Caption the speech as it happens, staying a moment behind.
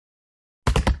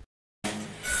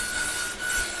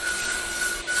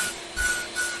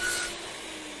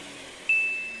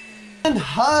And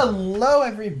hello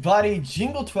everybody,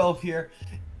 Jengle12 here.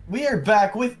 We are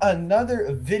back with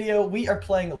another video. We are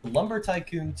playing Lumber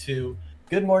Tycoon 2.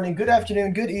 Good morning, good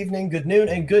afternoon, good evening, good noon,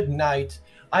 and good night.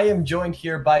 I am joined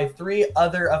here by 3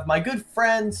 other of my good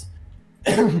friends.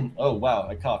 Oh wow,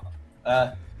 I coughed.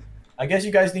 I guess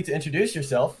you guys need to introduce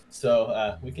yourself,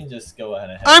 so we can just go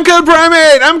ahead. I'm Code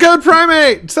Primate! I'm Code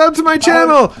Primate! Sub to my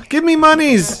channel! Give me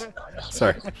monies!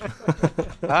 Sorry.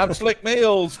 I'm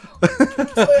Slickmills.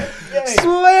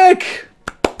 Slick!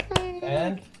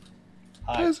 And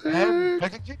hi.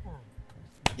 FezzikJr.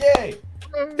 Yay!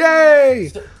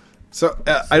 Yay! So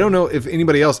I don't know if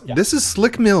anybody else. Yeah. This is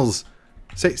Slickmills.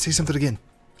 Say something again.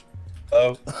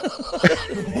 Oh.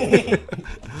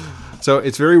 So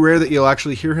it's very rare that you'll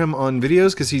actually hear him on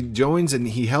videos because he joins and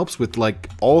he helps with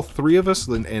like all 3 of us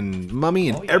and Mummy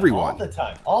and everyone. All the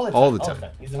time. All the time.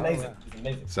 He's amazing. He's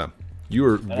amazing. So you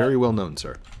are very well known,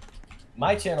 sir.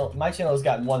 My channel has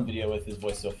gotten 1 video with his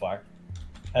voice so far.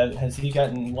 Has he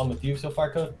gotten 1 with you so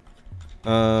far, Code?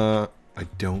 I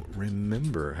don't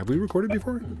remember. Have we recorded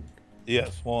before?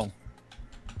 Yes, 1.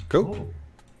 Cool. Ooh.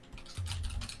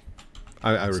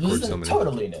 I record so many.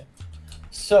 Totally new.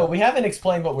 So we haven't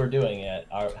explained what we're doing yet,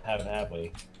 have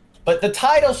we? But the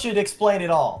title should explain it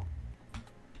all.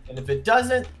 And if it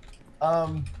doesn't,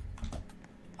 I'm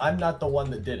not the one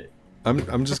that did it.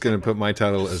 I'm just gonna put my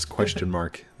title as question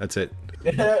mark. That's it.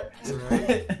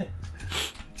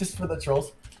 Just for the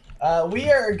trolls. We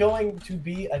are going to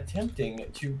be attempting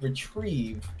to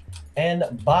retrieve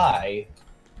and buy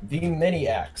the mini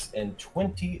axe in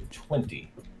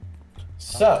 2020.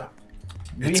 So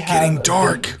It's getting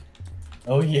dark.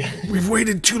 Oh yeah. We've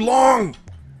waited too long.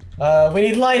 We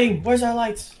need lighting. Where's our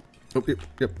lights? Oh,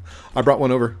 yep. I brought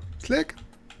one over. Slick.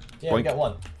 Yeah, we got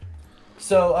 1.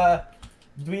 So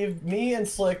me and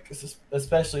Slick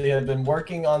especially have been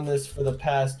working on this for the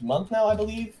past month now, I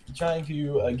believe, trying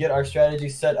to get our strategy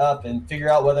set up and figure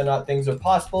out whether or not things are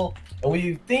possible. And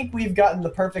we think we've gotten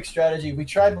the perfect strategy. We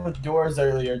tried with doors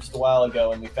earlier just a while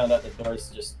ago, and we found out that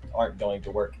doors just aren't going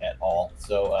to work at all.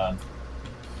 So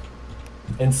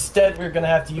instead, we're going to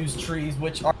have to use trees,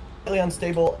 which are really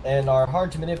unstable and are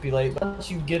hard to manipulate. Once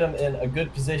you get them in a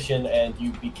good position and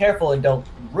you be careful and don't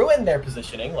ruin their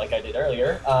positioning like I did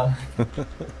earlier,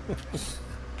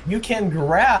 you can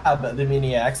grab the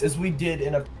mini axe, as we did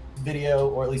in a video,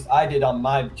 or at least I did on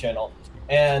my channel,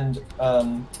 and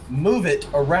move it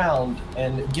around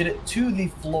and get it to the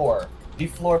floor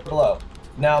below.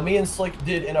 Now, me and Slick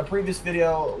did in a previous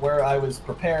video where I was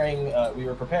preparing, we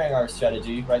were preparing our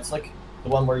strategy, right, Slick? The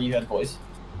one where you had voice.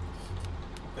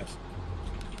 Yes.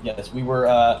 Yes, we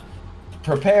were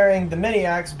preparing the mini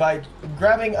axe by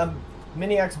grabbing a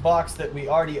mini axe box that we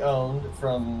already owned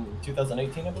from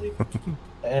 2018, I believe.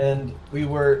 And we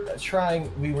were trying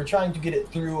to get it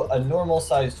through a normal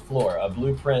sized floor, a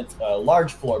blueprint,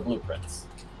 large floor blueprints.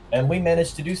 And we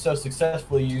managed to do so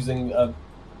successfully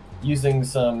using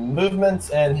some movements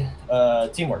and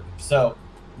teamwork. So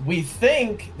we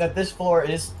think that this floor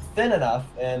is thin enough,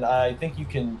 and I think you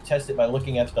can test it by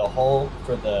looking at the hole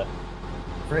for the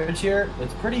fridge here.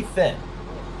 It's pretty thin.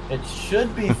 It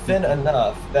should be thin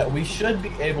enough that we should be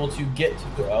able to get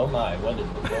to. Oh my! What did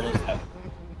the world is happening?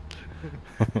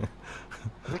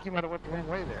 I think you might have went the wrong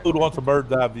way there. Who wants a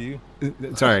bird's eye view?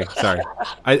 Sorry.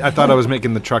 I thought I was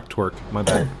making the truck twerk. My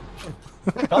bad.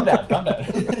 Calm down.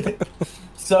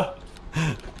 So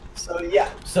yeah.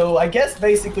 So I guess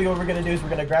basically what we're gonna do is we're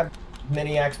gonna grab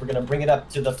mini axe, we're gonna bring it up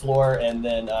to the floor, and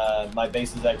then my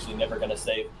base is actually never gonna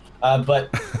save, but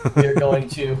we're going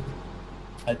to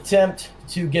attempt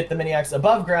to get the mini axe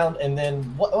above ground, and then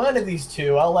one of these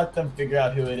 2, I'll let them figure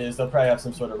out who it is. They'll probably have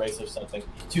some sort of race or something,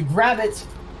 to grab it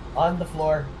on the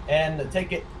floor and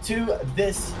take it to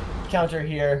this counter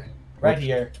here, right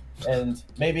here. And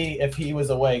maybe if he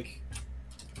was awake,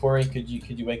 Corey, could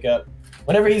you wake up?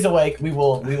 Whenever he's awake, we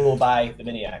will buy the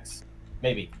mini axe.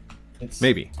 Maybe.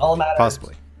 Maybe. All matters.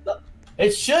 Possibly.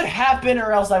 It should happen,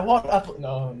 or else I won't upload.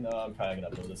 No, I'm probably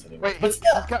gonna upload this anyway. Wait, but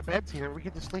still. we've got beds here. We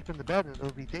can just sleep in the bed and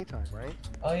it'll be daytime, right?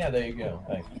 Oh yeah, there you go.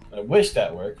 Thanks. I wish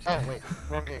that worked. Oh wait,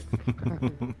 wrong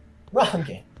game. Wrong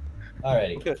game.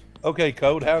 Alrighty. Okay,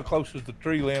 Code, how close is the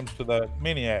tree limbs to the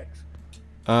mini axe?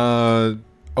 Oh,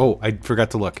 I forgot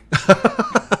to look.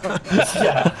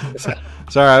 Yeah.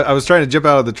 Sorry, I was trying to jump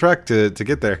out of the truck to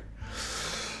get there.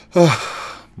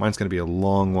 Mine's gonna be a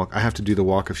long walk. I have to do the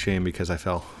walk of shame because I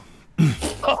fell.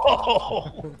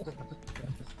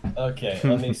 Okay,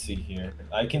 let me see here.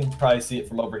 I can probably see it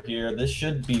from over here. This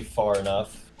should be far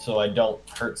enough so I don't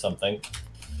hurt something.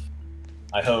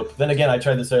 I hope. Then again, I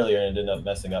tried this earlier and it ended up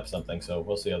messing up something, so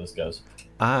we'll see how this goes.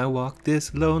 I walk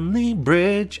this lonely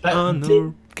bridge on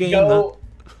the game. Go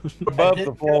Above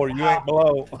the floor, you ain't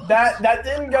below. That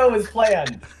didn't go as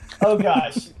planned. Oh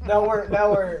gosh. Now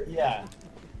we're yeah.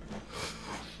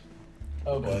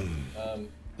 Oh boy.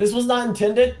 This was not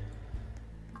intended.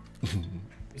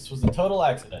 This was a total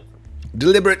accident.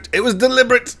 Deliberate. It was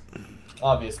deliberate.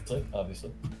 Obviously.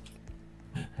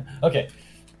 Okay.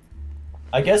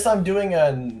 I guess I'm doing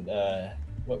an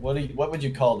what would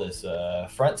you call this?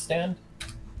 Front stand?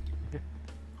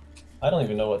 I don't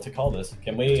even know what to call this.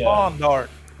 Can we? Lawn dart.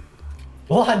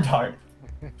 Lawn dart.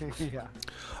 Yeah.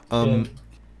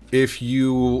 If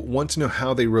you want to know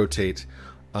how they rotate,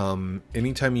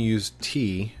 anytime you use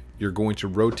T, you're going to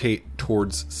rotate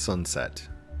towards sunset.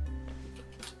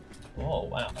 Oh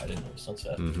wow! I didn't know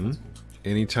sunset.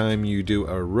 Anytime you do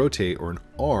a rotate or an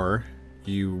R,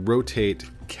 you rotate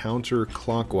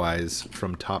counterclockwise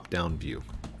from top-down view.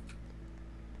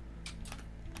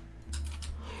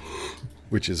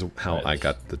 Which is how I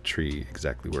got the tree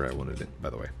exactly where I wanted it, by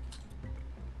the way.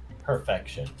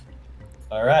 Perfection.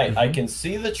 All right, I can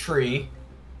see the tree.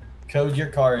 Code, your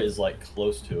car is like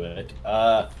close to it.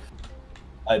 I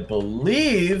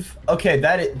believe. Okay,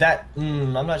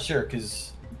 I'm not sure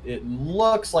because it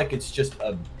looks like it's just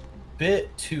a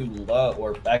bit too low,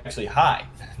 or actually high,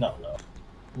 not low.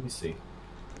 Let me see.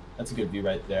 That's a good view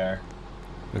right there.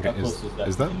 Okay,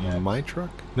 is that my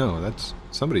truck? No, that's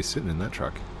somebody sitting in that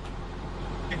truck.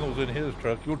 Jingle's in his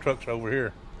truck. Your truck's over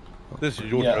here. This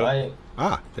is your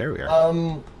truck. There we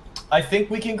are. I think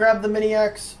we can grab the mini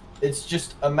X. It's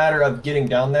just a matter of getting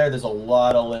down there. There's a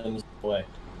lot of limbs in the way.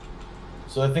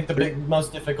 So I think the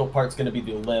most difficult part's going to be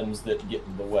the limbs that get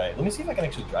in the way. Let me see if I can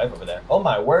actually drive over there. Oh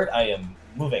my word, I am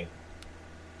moving.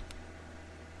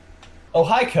 Oh,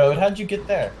 hi, Code. How'd you get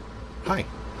there? Hi.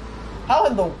 How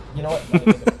in the... You know what?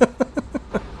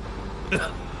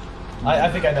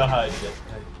 I think I know how I did it.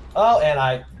 Oh,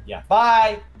 and yeah,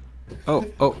 bye!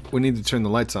 Oh, we need to turn the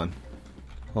lights on.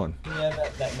 Hold on. Yeah,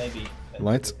 that may be...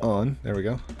 Lights on. There we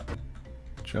go.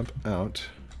 Jump out.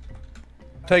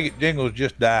 Take it, Jingles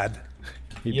just died.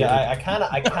 I kind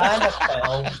of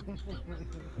fell,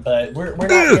 but we're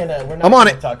not gonna. I'm on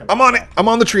it. I'm on it. I'm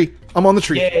on the tree. I'm on the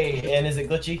tree. Yay! And is it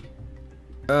glitchy?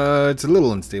 It's a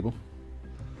little unstable.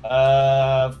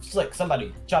 Slick,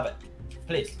 somebody chop it,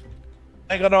 please.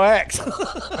 I ain't got no axe.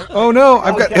 Oh no!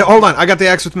 I've got. Hold on. I got the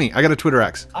axe with me. I got a Twitter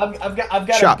axe. I'm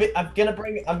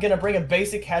gonna bring a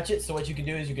basic hatchet. So what you can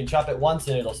do is you can chop it once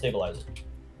and it'll stabilize it.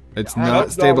 It's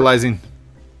not stabilizing.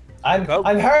 I'm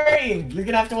hurrying. You're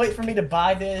gonna have to wait for me to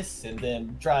buy this and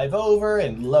then drive over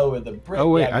and lower the brick. Oh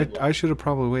wait, I should have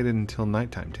probably waited until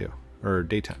nighttime too, or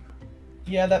daytime.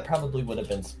 Yeah, that probably would have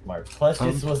been smart. Plus,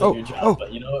 this wasn't your job,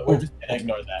 but you know what? We're just gonna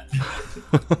ignore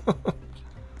that.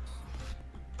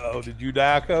 Oh, did you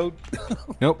die, Code?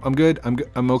 Nope, I'm good.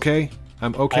 I'm okay.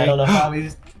 I'm okay. I don't know how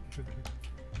he's...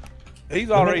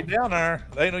 He's already down there.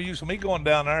 They ain't no use of me going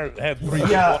down there and have three.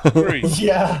 Yeah.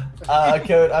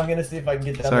 Code, I'm gonna see if I can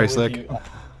get down there with Slick. you.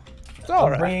 It's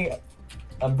all right.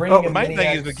 I'm bringing the main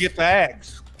thing is to get the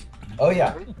axe. Oh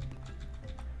yeah.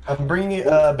 I'm bringing you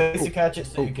a basic hatchet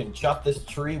so you can chop this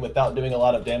tree without doing a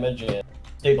lot of damage and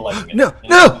stabilizing it. No!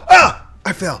 Ah!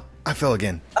 I fell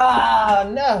again. Ah,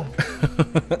 no!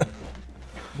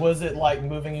 Was it like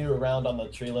moving you around on the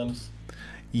tree limbs?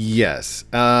 Yes.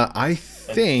 I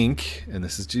think, and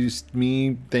this is just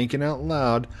me thinking out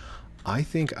loud, I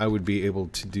think I would be able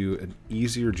to do an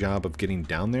easier job of getting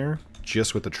down there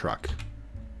just with the truck.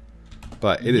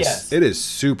 But it is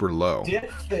super low.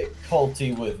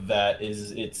 Difficulty with that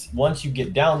is it's once you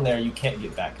get down there, you can't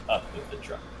get back up with the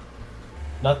truck.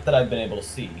 Not that I've been able to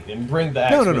see. And bring the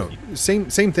axe with you.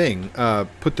 Same thing.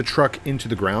 Put the truck into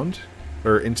the ground,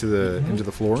 or into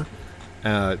the floor.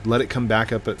 Let it come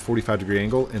back up at 45-degree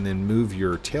angle, and then move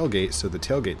your tailgate so the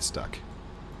tailgate's stuck.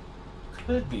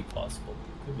 Could be possible.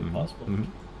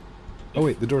 Oh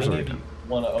wait, the door's already done. done. If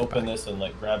you want to open this and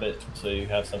like grab it so you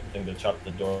have something to chop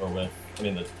the door with,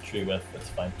 the tree with, that's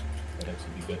fine. That'd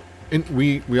actually be good. And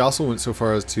we also went so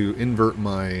far as to invert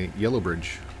my yellow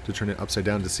bridge to turn it upside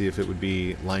down to see if it would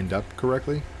be lined up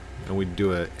correctly, and we'd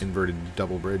do a inverted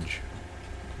double bridge.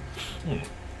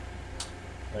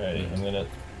 Alrighty, I'm gonna...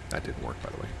 That didn't work, by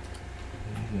the way.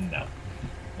 No.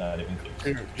 Not even close.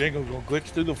 Here, Jingle's gonna glitch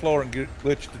through the floor and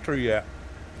glitch the tree out.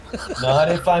 Not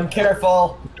if I'm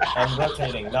careful. I'm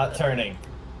rotating, not turning.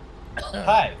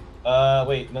 Hi.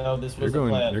 Wait, no, this was the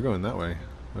plan. You're going that way.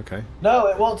 Okay. No,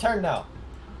 it won't turn now.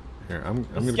 Here, I'm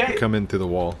gonna come in through the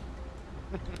wall.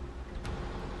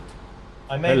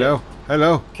 I made it.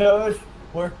 Hello. Code.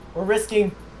 We're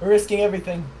risking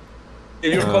everything.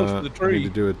 Yeah, you're close to the tree. I need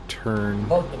to do a turn.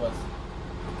 Both of us.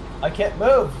 I can't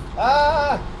move.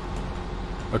 Ah!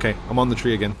 Okay, I'm on the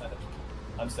tree again.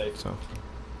 I'm safe. So.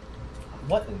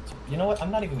 What? You know what?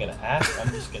 I'm not even gonna ask.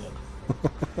 I'm just gonna.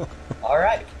 All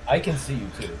right, I can see you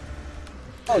too.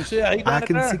 Oh, shit, I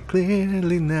can see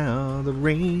clearly now. The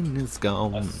rain is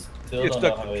gone. He just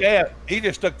stuck the cab. He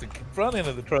just stuck the front end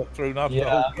of the truck through, not the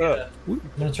whole truck. I'm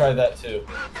gonna try that too.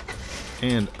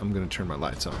 And I'm gonna turn my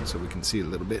lights on so we can see a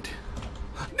little bit.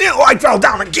 No, I fell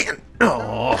down again.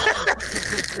 Oh.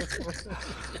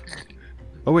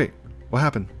 Oh wait, what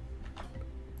happened?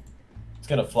 It's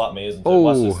gonna flop me, isn't it? Oh,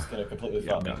 Watch this, it's gonna completely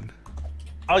flop me.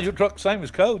 Oh, your truck's same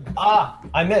as code. Ah,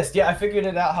 I missed. Yeah, I figured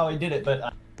it out how I did it, but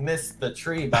I missed the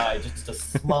tree by just a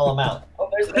small amount. Oh,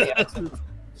 there's the accident.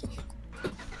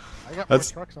 I got more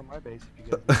trucks on my base if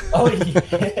you get Oh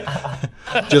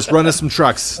yeah. Just run us some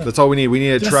trucks. That's all we need. We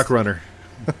need a truck runner.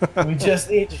 We just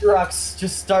need trucks.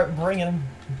 Just start bringing them.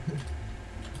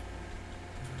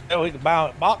 Yeah, we can buy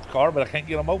a box car, but I can't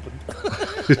get them open.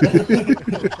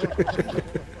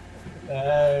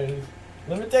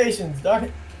 Limitations, darn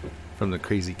it. From the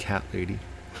crazy cat lady.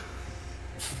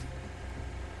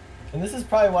 And this is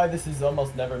probably why this has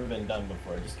almost never been done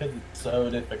before, just because it's so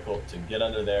difficult to get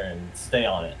under there and stay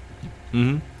on it.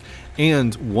 Mm-hmm.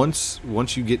 And once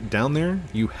you get down there,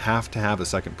 you have to have a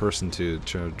second person to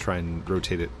try and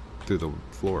rotate it through the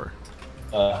floor.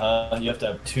 You have to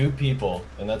have 2 people,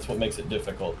 and that's what makes it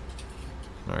difficult.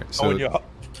 All right, so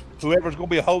whoever's going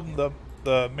to be holding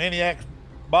the Maniac's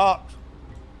box,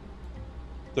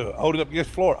 to hold it up against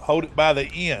the floor, hold it by the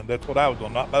end. That's what I was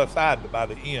doing, not by the side, but by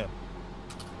the end.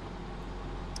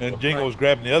 And Jingle was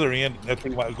grabbing the other end. That's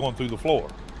why it was going through the floor.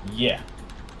 Yeah.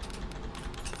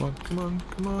 Come on, come on,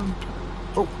 come on.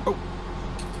 Oh, oh.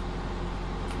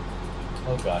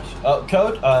 Oh gosh. Oh,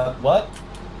 code. What?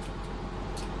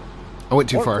 I went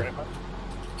too far.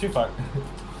 Too far.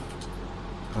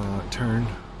 Turn.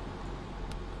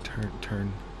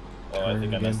 Turn. Oh, I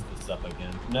think I messed this up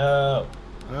again. No.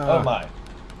 Oh my.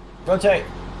 Rotate.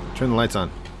 Turn the lights on.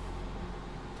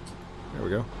 There we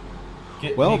go.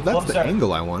 Well, that's the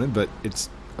angle I wanted, but it's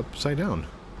upside down.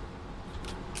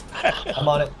 I'm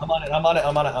on it. I'm on it. I'm on it.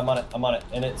 I'm on it. I'm on it. I'm on it.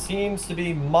 And it seems to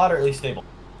be moderately stable.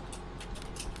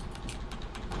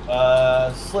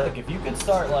 Slick, if you could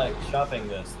start like chopping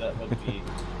this, that would be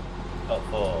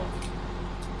helpful.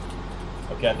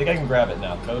 Okay, I think I can grab it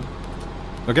now. Code.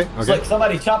 Okay. Okay. Slick,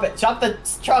 somebody chop it. Chop the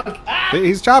trunk. Ah!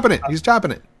 He's chopping it. He's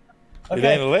chopping it. Okay. It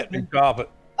ain't let me chop it.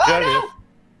 Oh, no!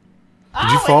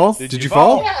 Did you fall? Did you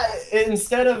fall? Yeah,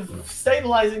 instead of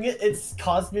stabilizing it, it's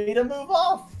caused me to move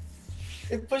off.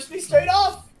 It pushed me straight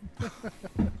off.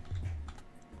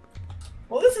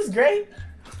 Well, this is great.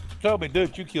 Tell me,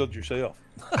 dude, you killed yourself.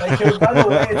 By the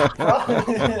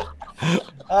way,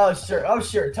 oh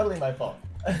sure, totally my fault.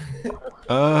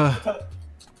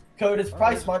 Code, it's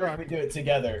probably smarter if we do it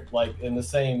together, like in the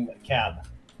same cab.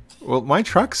 Well, my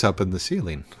truck's up in the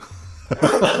ceiling.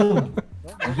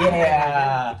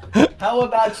 Yeah. How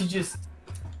about you just?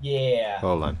 Yeah.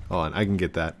 Hold on. I can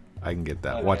get that. Okay,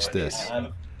 watch this.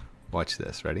 Watch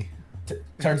this. Ready?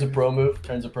 Turns a pro move.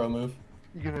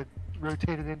 You're gonna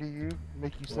rotate it into you,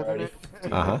 make you sit on it.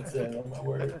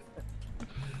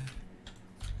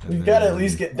 We've got to at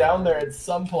least get down there at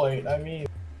some point. I mean,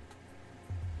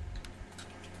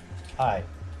 hi.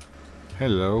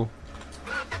 Hello.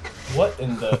 What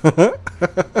in the?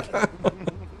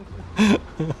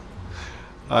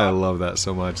 I love that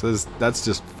so much. That's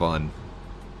just fun.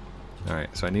 All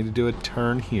right, so I need to do a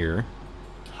turn here.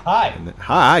 Hi. And then,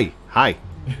 hi.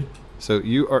 So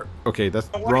you are okay. That's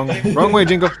wrong way,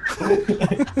 Jingle.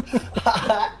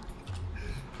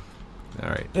 All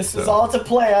right. This is all to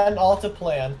plan.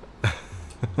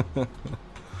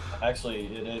 Actually,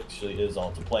 it is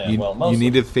all to plan. You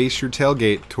need to face your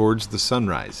tailgate towards the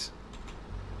sunrise.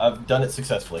 I've done it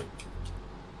successfully.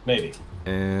 Maybe.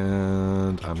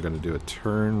 And I'm going to do a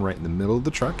turn right in the middle of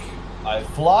the truck. I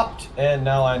flopped, and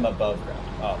now I'm above ground.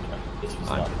 Oh, okay. This was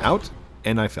I'm out,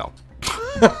 and I fell.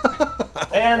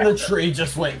 And the tree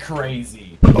just went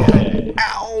crazy. Okay.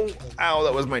 Ow! Ow,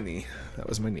 that was my knee.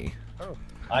 Oh.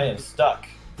 I am stuck.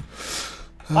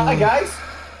 Hi, guys.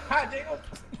 Hi, Jingle.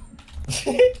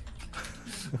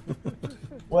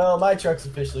 Well, my truck's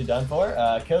officially done for.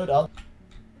 Code,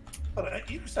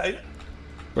 You can save it.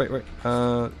 Wait.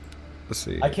 Let's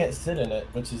see. I can't sit in it,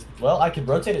 which is, well, I could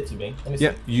rotate it to me. Let me see.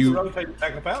 Yeah, you rotate it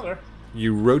back up out there.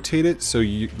 You rotate it so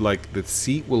you the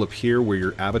seat will appear where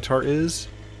your avatar is.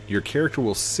 Your character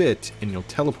will sit, and you'll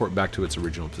teleport back to its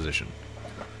original position.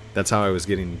 That's how I was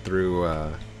getting through.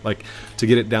 Like to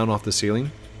get it down off the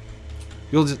ceiling.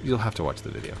 You'll have to watch the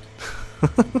video.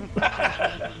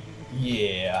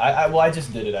 Yeah, well, I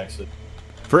just did it actually.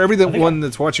 For everyone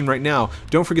that's watching right now,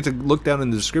 don't forget to look down in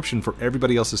the description for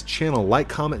everybody else's channel. Like,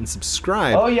 comment, and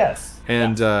subscribe. Oh, yes.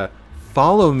 And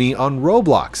follow me on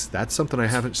Roblox. That's something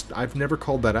I've never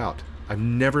called that out. I've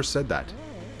never said that.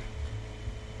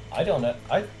 I don't know.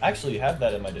 I actually have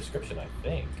that in my description, I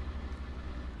think.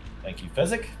 Thank you,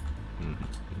 Fezzik.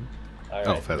 All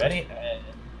right, Fezzik. ready?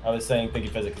 I was saying thank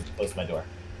you, Fezzik, because you closed my door.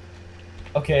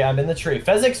 Okay, I'm in the tree.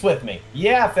 Fezzik's with me.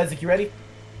 Yeah, Fezzik, you ready?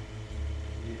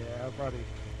 Yeah, buddy.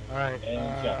 All right.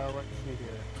 And jump. Let's see here.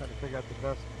 Trying to figure out the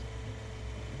best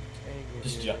angle.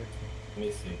 Just here. jump. Let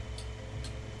me see.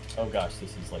 Oh gosh,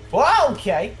 this is like. Whoa,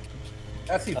 okay.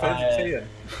 I see Fezzik's head.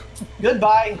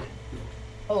 Goodbye.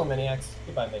 Hello, Maniacs.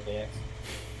 Goodbye, Maniacs.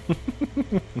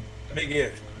 Let me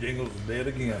guess. Jingle's dead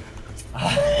again.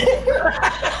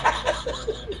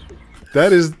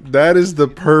 That is the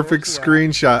perfect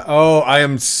screenshot. Oh, I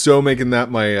am so making that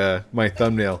my my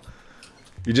thumbnail.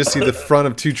 You just see the front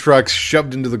of 2 trucks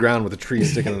shoved into the ground with a tree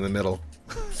sticking in the middle.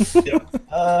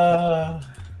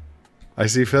 I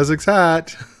see Fezzik's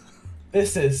hat.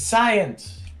 This is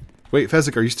science. Wait,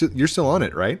 Fezzik, you're still on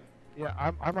it, right? Yeah,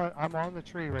 I'm on the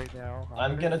tree right now.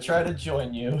 I'm gonna try to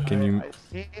join you. Can you? I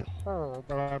see a hole,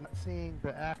 but I'm not seeing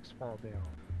the axe fall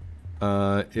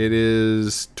down. It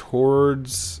is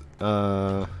towards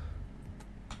You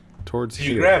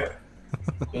here. grab it.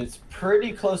 It's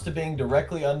pretty close to being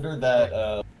directly under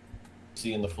that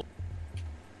see in the floor.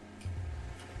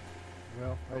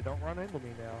 Well, hey, don't run into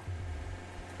me now.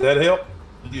 That help?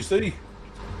 Did you see?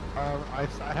 I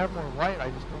have more light. I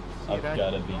just don't see I've it.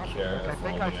 gotta actually be dropping. careful I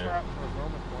think I here. saw it for a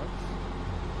moment once,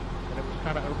 and it was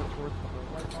kind of over towards the hole,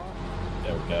 I thought.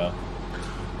 There we go.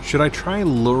 Should I try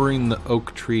luring the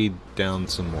oak tree down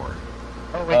some more?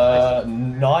 Oh wait,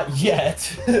 Not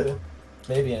yet.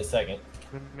 Maybe in a second.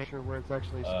 let me make sure where it's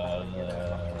actually spawning.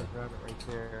 Grab it right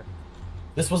there.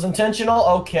 This was intentional.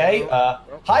 Okay.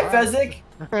 Hi, Fezzik.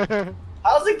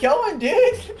 How's it going,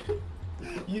 dude?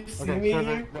 You see me so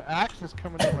here? the axe is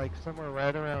coming in like somewhere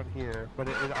right around here, but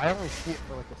I only see it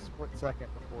for like a split second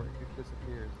before it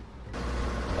disappears.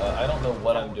 I don't know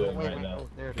what I'm doing Wait, right now. oh,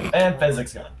 there it is. And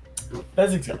Fezzik's gone.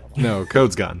 Fezzik's gone. No,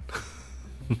 code's gone.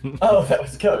 Oh, that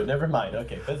was code. Never mind.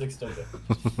 Okay, Fezzik's still good.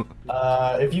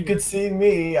 If you could see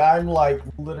me, I'm like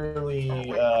literally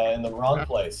in the wrong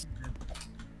place.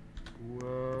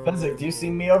 Whoa. Fezzik, do you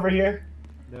see me over here?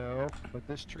 No, but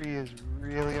this tree is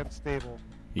really unstable.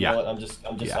 You know Yeah. what,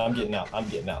 I'm getting out. I'm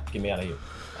getting out. Get me out of here.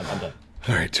 I'm done.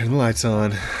 All right, turn the lights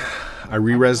on. I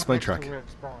re-res my Next to truck. where it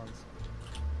spawns.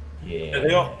 Yeah. Did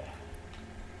it help?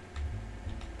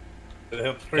 Did it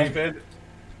help the tree, Fezzik?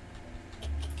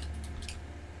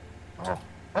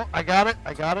 Oh, I got it.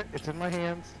 I got it. It's in my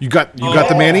hands. You got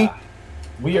the Manny?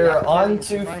 We are on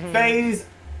to My hand. phase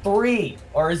 3,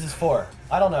 or is this 4?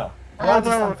 I don't know. We're Oh on to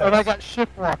no, some and I phase. got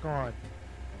shift lock on.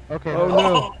 Okay. Oh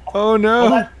no! Oh Well,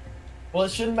 no! well,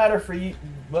 it shouldn't matter for you.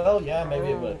 Well, yeah, maybe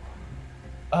it would.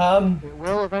 It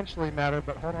will eventually matter,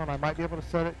 but hold on, I might be able to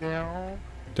set it down.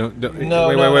 Don't. No, Wait! no,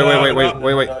 Wait! no, Wait! no, Wait! Wait! no,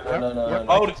 Wait! Wait! No, no, no, Yep,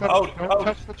 no. Hold I it, can set hold it, Don't hold it.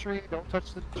 touch the tree. Don't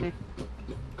touch the tree.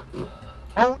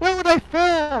 Oh no, I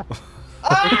fell!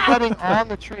 Ah! It's setting on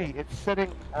the tree. It's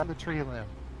sitting on the tree limb.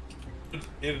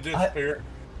 It'll disappear.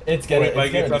 It's gonna.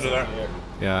 Anybody It's gonna gets under there. disappear.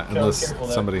 Yeah, Careful unless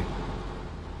there. somebody.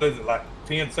 Is it like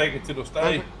 10 seconds it'll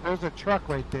stay? There's a truck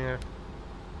right there.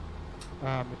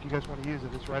 If you guys want to use it,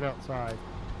 it's right outside.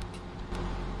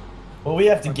 Well, we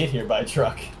have to get here by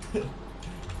truck. To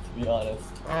be honest.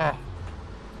 Oh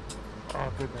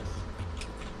goodness.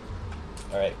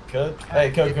 All right, Code.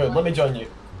 Hey, Code. Let me join you.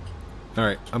 All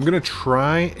right, I'm gonna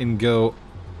try and go.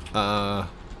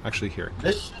 Actually, here.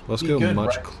 This should Let's be go good,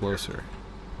 much right? closer.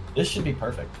 This should be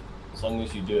perfect, as long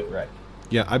as you do it right.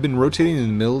 Yeah, I've been rotating in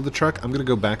the middle of the truck. I'm gonna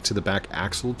go back to the back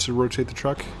axle to rotate the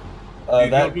truck.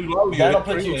 That'll hit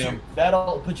put you tree too. limb.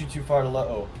 That'll put you too far to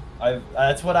low.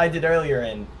 That's what I did earlier.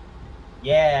 And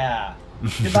yeah,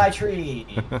 goodbye tree.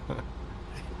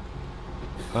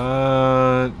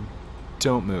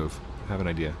 Don't move. I have an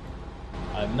idea.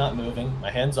 I'm not moving.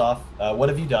 My hand's off. What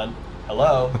have you done?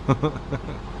 Hello.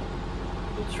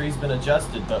 The tree's been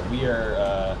adjusted, but we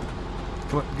are.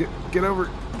 Come on, get over.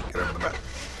 Get over the back.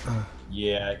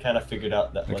 Yeah, I kind of figured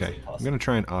out that Okay, wasn't I'm possible. gonna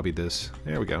try and obby this.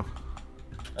 There we go.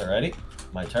 Alrighty,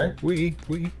 my turn. We.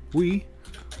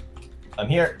 I'm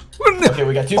here. No. Okay,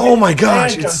 we got 2. Oh my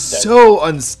gosh, And it's Code's dead. so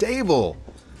unstable.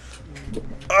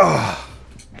 Ugh.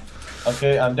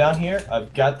 Okay, I'm down here.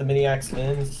 I've got the mini axe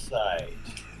inside.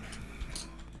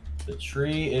 The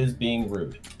tree is being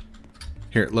rude.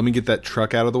 Here, let me get that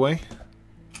truck out of the way.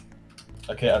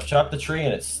 Okay, I've chopped the tree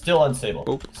and it's still unstable.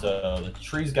 Oh. So the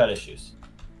tree's got issues.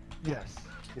 Yes,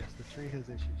 the tree has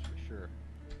issues for sure.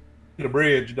 Get a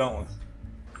bridge, don't we?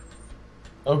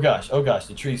 Oh gosh,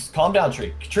 the trees. Calm down,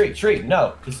 tree. Tree,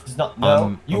 no. This is not,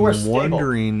 no. You are stable. I'm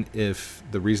wondering if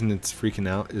the reason it's freaking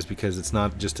out is because it's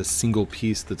not just a single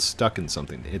piece that's stuck in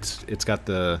something. It's got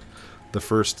the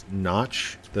first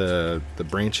notch, the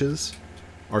branches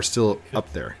are still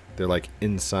up there. They're like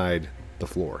inside the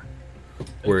floor.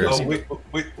 Whereas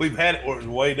we've had it where it's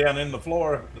way down in the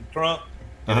floor, the trunk,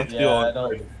 and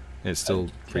it still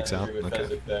freaks out.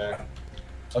 Okay. There.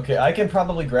 Okay, I can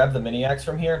probably grab the mini axe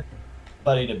from here.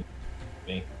 Buddy to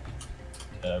me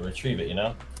retrieve it, you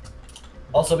know.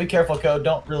 Also, be careful, Code.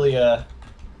 Don't really. You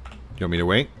want me to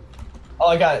wait? Oh,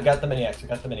 I got it. Got the mini axe.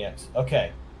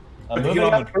 Okay. I'm moving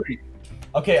on the tree.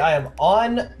 Okay, I am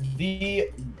on the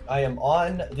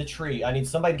tree. I need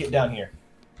somebody to get down here,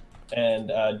 and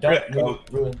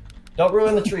don't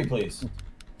ruin the tree, please.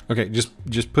 Okay,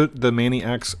 just put the mani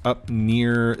axe up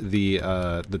near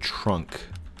the trunk.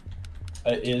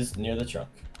 It is near the trunk.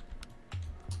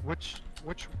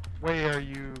 Which way are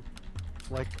you,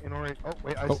 like, in order? Oh,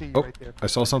 wait, I see you right there. I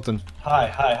saw something.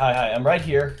 Hi. I'm right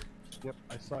here. Yep,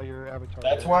 I saw your avatar.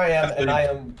 That's where I am, and I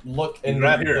am looking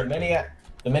right here.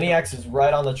 The mini axe is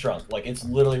right on the trunk. Like, it's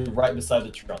literally right beside the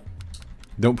trunk.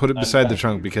 Don't put it beside the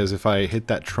trunk, because if I hit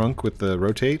that trunk with the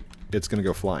rotate, it's gonna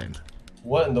go flying.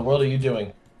 What in the world are you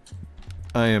doing?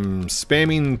 I am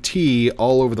spamming T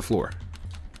all over the floor.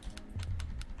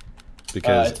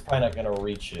 Because it's probably not gonna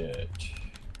reach it.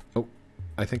 Oh,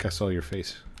 I think I saw your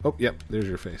face. Oh, yep, there's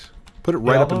your face. Put it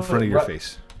right up in front of your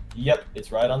face. Yep,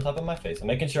 it's right on top of my face. I'm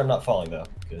making sure I'm not falling though,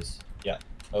 because yeah.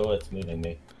 Oh, it's moving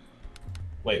me.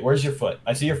 Wait, where's your foot?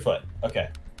 I see your foot. Okay.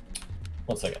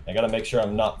 1 second. I gotta make sure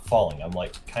I'm not falling. I'm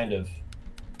like kind of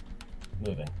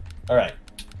moving. All right.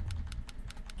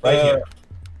 Right here.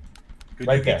 Could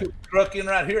right you there. get the truck in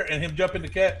right here and him jump in the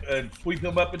cab and sweep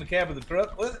him up in the cab of the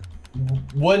truck with it?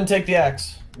 Wouldn't take the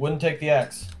axe. We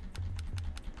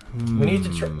need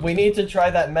to try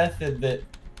that method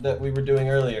that we were doing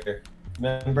earlier.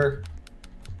 Remember?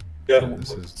 Yeah.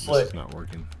 This is not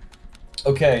working.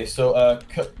 Okay, so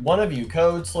one of you,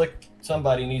 Code, Slick,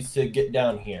 somebody needs to get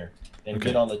down here and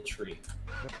get on the tree.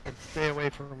 And stay away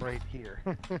from right here.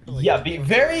 Yeah, be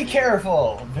very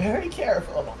careful. Very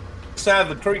careful. What side of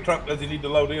the tree trunk does he need to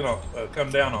load in on, come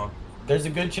down on? There's a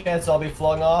good chance I'll be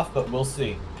flung off, but we'll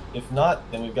see. If not,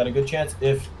 then we've got a good chance.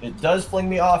 If it does fling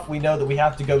me off, we know that we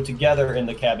have to go together in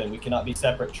the cabin. We cannot be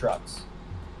separate trucks.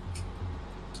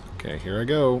 Okay, here I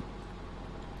go.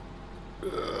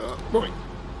 Boing.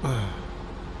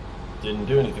 Didn't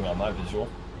do anything on my visual.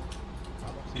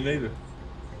 Me neither.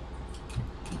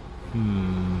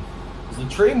 Is the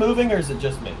tree moving or is it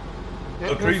just me?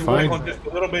 The tree's moving just a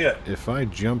little bit. If I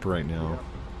jump right now...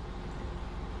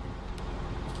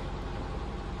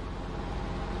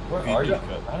 Where are you,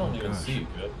 Cook? I don't even see you,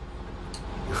 Cook.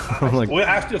 I'm like, well,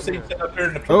 I still see him sitting up there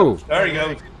in the truck. Oh. There you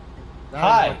go.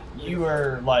 Hi, you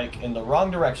were like in the wrong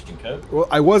direction, Cook. Well,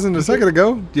 I wasn't a second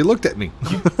ago. You looked at me.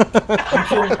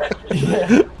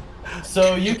 Yeah.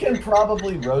 So you can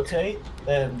probably rotate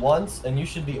once, and you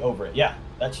should be over it. Yeah,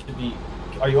 that should be.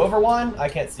 Are you over one? I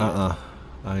can't see.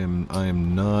 I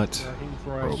am not.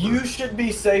 Over. You should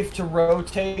be safe to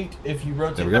rotate if you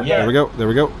rotate. There we go. Yeah. There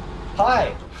we go.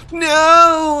 Hi.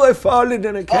 No, I fallen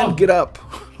and I can't get up.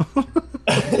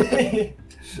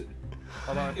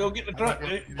 Go get the truck.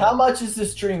 How much is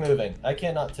this tree moving? I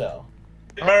cannot tell.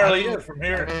 It barely is from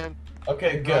here.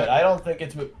 Okay, good. I don't think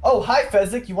it's moving. Oh, hi,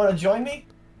 Fezzik. You want to join me?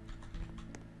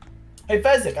 Hey,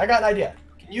 Fezzik, I got an idea.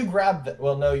 Can you grab the...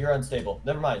 Well, no, you're unstable.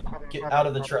 Never mind. Get out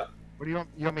of the truck. What do you want?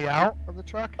 You want me out of the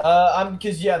truck?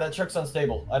 Because, yeah, that truck's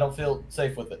unstable. I don't feel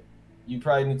safe with it. You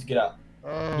probably need to get out.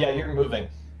 Yeah, you're moving.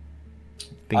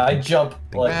 I jump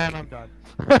like... Man, I'm done.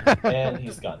 And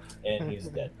he's gone. And he's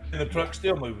dead. And the truck's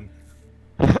still moving.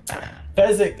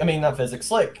 Fezzik, I mean, not Fezzik,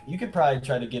 Slick. You could probably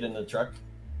try to get in the truck.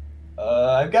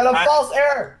 I've got a false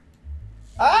error.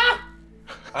 Ah!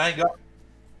 I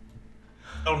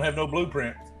don't have no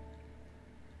blueprint.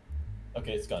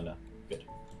 Okay, it's gone now. Good.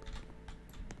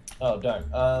 Oh, darn.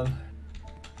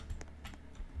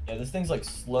 Yeah, this thing's like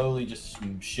slowly just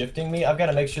shifting me. I've got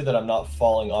to make sure that I'm not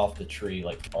falling off the tree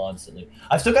like constantly.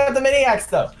 I've still got the mini axe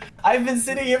though. I've been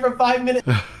sitting here for 5 minutes.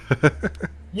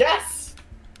 Yes!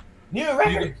 New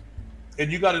record!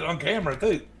 And you got it on camera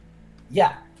too.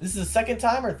 Yeah. This is the second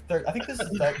time or third? I think this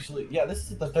is actually, yeah,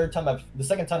 this is the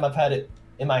second time I've had it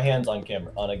in my hands on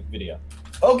camera, on a video.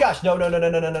 Oh gosh, no,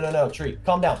 tree,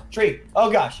 calm down, tree, oh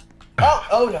gosh.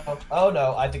 Oh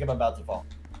no, I think I'm about to fall.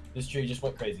 This tree just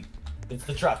went crazy. It's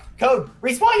the truck. Code,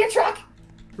 respawn your truck!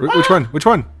 Which one? Which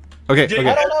one? Okay, okay,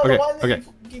 I don't know, okay, the one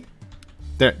okay.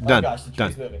 There, done, Oh gosh, the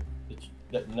tree's done.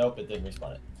 moving. Nope, it didn't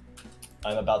respawn it.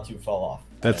 I'm about to fall off.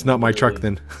 That's not my truck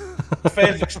then.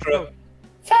 Fezzik.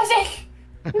 Fezzik!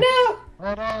 No!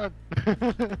 Hold on.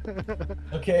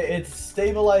 Okay, it's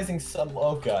stabilizing some.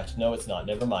 Oh gosh, no, it's not.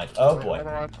 Never mind. Oh Wait, boy. hold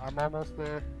on. I'm almost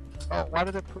there. Oh, why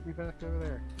did it put me back over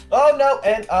there? Oh no,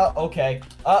 and okay.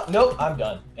 Nope, I'm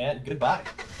done. And goodbye.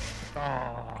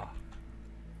 Ah.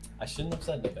 I shouldn't have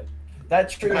said anything. That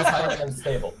tree is highly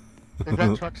unstable. Is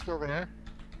that truck still there?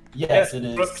 Yes, it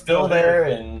is still there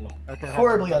and Okay,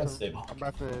 horribly unstable. I'm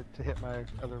about to hit my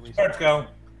other resource. Let's go.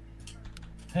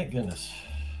 Thank goodness.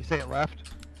 You say it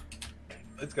left?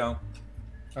 It's gone.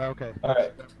 Oh, okay. All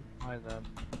right. Fine then.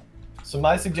 So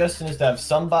my suggestion is to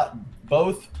have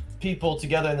both people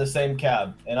together in the same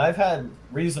cab, and I've had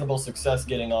reasonable success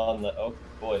getting on the. Oh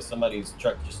boy, somebody's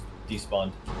truck just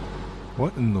despawned.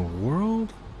 What in the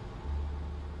world?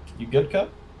 You good, Cup?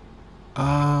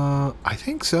 I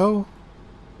think so.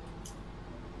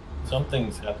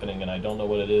 Something's happening, and I don't know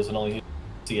what it is, and only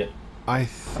see it. I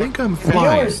think I'm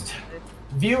flying.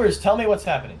 Viewers, tell me what's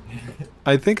happening.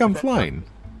 I think I'm flying.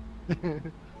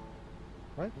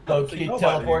 What? Okay,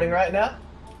 teleporting right now.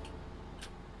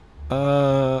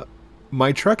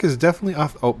 My truck is definitely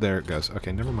off. Oh, there it goes.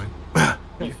 Okay, never mind.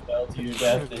 You fell to your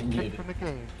death and you. Kicked from the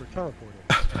game for teleporting.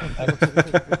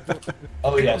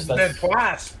 Oh yes, Dead that's.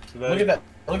 twice. Look at that!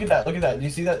 Look at that! Look at that! Do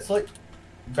you see that, Slick?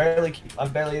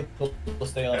 I'm barely able to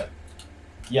stay on it.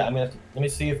 Yeah, I'm gonna have to. Let me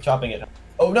see if chopping it.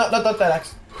 Oh no! Not that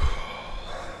axe.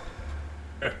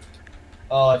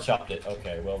 Oh, I chopped it.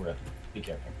 Okay, well, rip. Be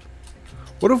careful.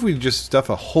 What if we just stuff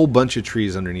a whole bunch of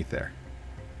trees underneath there?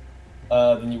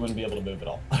 Then you wouldn't be able to move at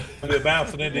all. They're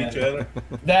bouncing into each other.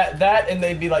 That and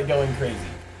they'd be like going crazy.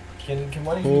 Can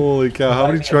one of you? Holy cow! How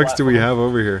many trucks do we have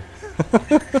over here?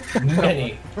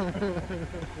 Many.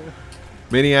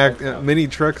 Mini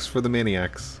trucks for the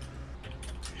maniacs.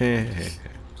 Okay,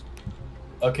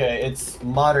 it's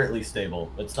moderately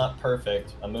stable. It's not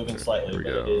perfect. I'm moving slightly, but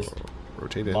it is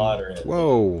Rotate in. moderate.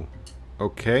 Whoa.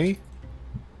 Okay.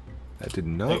 That did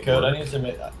not. Hey, Code, work. I need to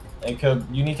make. Hey,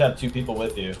 Code, you need to have 2 people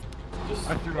with you. Just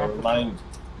I threw a off the remind.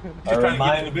 Just trying to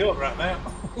get in the build right now.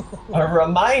 A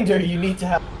reminder, you need to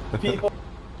have people.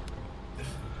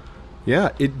 Yeah,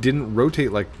 it didn't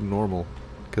rotate like normal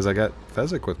because I got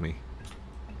Fezzik with me.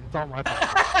 It's on my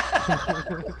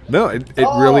phone. No, it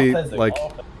Oh, really Fezzik, like.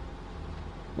 oh.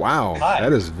 Wow, Hi.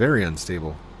 that is very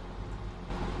unstable.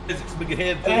 It's big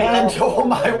ahead. And oh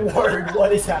my word,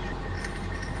 what is happening?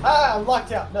 Ah, I'm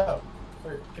locked out. No.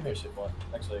 Come here, shit boy.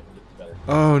 Actually, I can get better.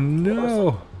 Oh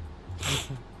no.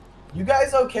 You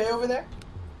guys okay over there?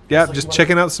 Yeah, Like, just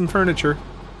checking out some furniture.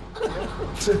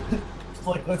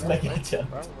 Like, let's make it a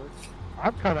attempt. That works.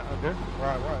 I'm kind of under where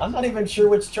I was. I'm not even sure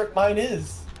which truck mine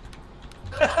is.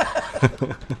 All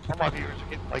my viewers are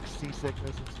getting like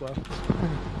seasickness and stuff.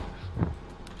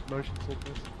 Motion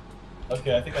sickness.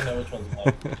 Okay, I think I know which one's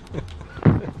mine.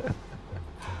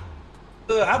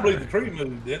 I believe the tree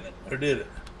moved, didn't it? Or did it?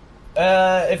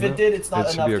 If it did, it's it not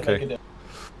should enough be to okay. make a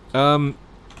difference.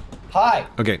 Hi.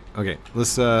 Okay.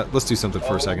 Let's do something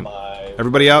for a second. My.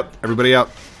 Everybody out. Everybody out.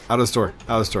 Out of the store.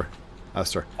 Out of the store. Out of the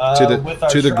store. With our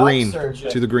To the shroud green.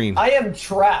 surgeon. To the green. I am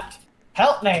trapped.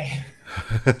 Help me.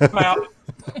 I'm out.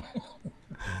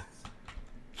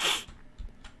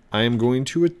 I am going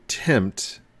to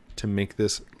attempt to make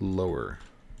this lower.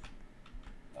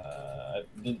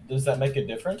 Does that make a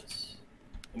difference?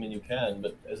 I mean, you can,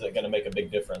 but is it going to make a big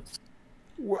difference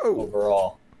Whoa.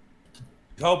 overall?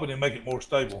 Hoping to make it more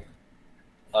stable.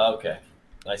 Okay,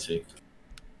 I see.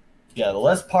 Yeah, the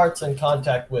less parts in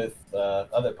contact with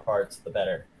other parts, the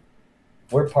better.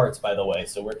 We're parts, by the way,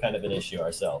 so we're kind of an issue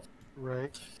ourselves.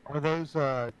 Right. Are those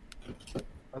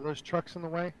trucks in the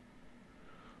way?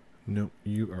 No,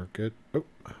 you are good. Oh.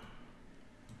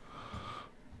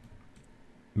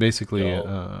 Basically,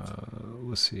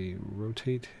 let's see.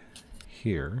 Rotate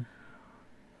here.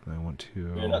 I want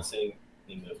to. You're not seeing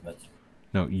any movement.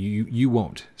 No, you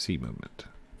won't see movement,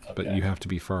 but Okay. you have to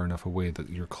be far enough away that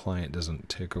your client doesn't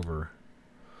take over.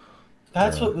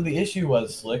 That's what the issue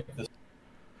was, Slick.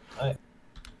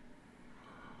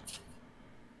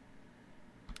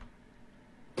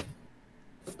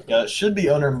 Yeah, it should be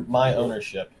my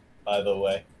ownership, by the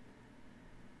way.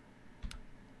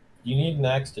 You need an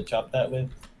axe to chop that with?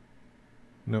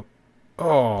 Nope.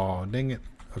 Oh, dang it.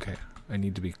 Okay, I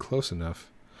need to be close enough.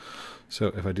 So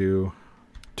if I do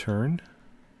turn.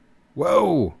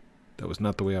 Whoa! That was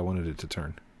not the way I wanted it to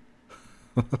turn.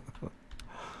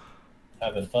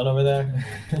 Having fun over there?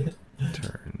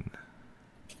 Turn.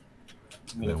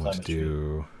 I'm I gonna want climb to a tree.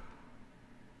 do.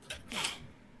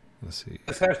 Let's see.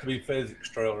 This has to be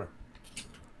FezzikJr.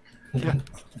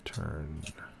 Turn.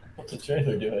 What's the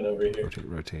trailer doing over here?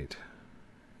 Rotate.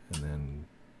 And then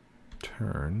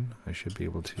turn, I should be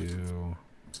able to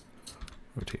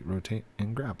rotate,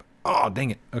 and grab. Oh,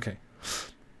 dang it. Okay.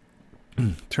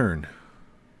 Turn.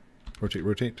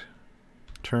 Rotate.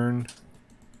 Turn.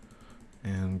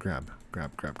 And grab.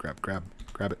 Grab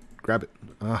it.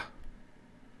 Ah.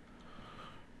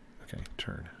 Okay,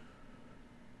 turn.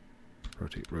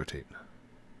 Rotate.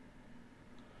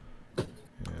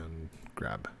 And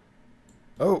grab.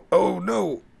 Oh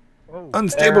no! Oh.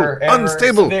 Unstable! Error,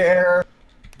 Unstable! severe error.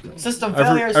 System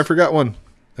failures. I forgot one.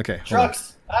 Okay. hold on.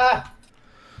 Trucks. Ah.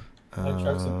 No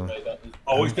trucks in the way, don't we?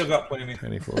 Oh, we still got plenty.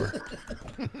 Penny 4.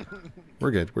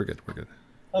 We're good.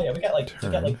 Oh yeah, we got like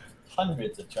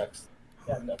hundreds of trucks.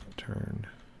 Yeah, nothing. Turn.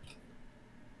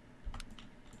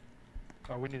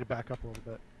 Oh, we need to back up a little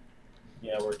bit.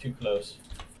 Yeah, we're too close.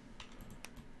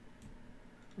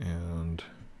 And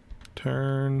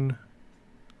turn.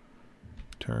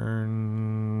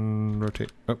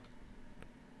 Rotate. Oh.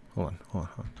 Hold on.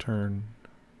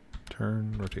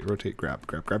 Turn. Rotate. Grab.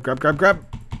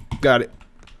 Got it.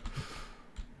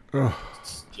 Oh.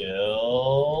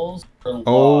 Skills are lost.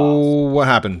 Oh, what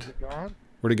happened? Is it gone?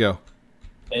 Where'd it go?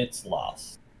 It's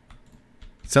lost.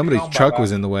 Somebody's truck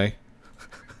was in the way.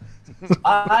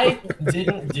 I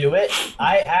didn't do it.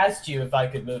 I asked you if I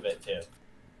could move it too.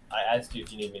 I asked you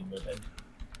if you need me to move it.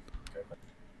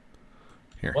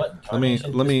 Here. What? Let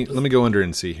me go under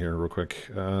and see here real quick.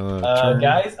 Turn.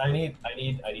 Guys, I need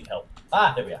help.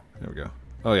 Ah, there we are. There we go.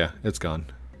 Oh yeah, it's gone.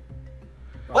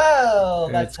 Well,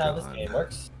 that's It's how this gone. game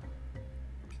works.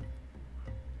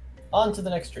 On to the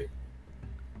next tree.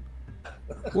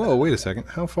 Whoa, wait a second.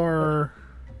 How far?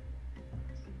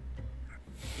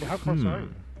 Yeah, how close are you?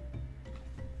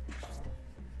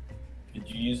 Did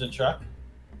you use a truck?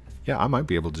 Yeah, I might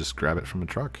be able to just grab it from a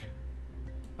truck.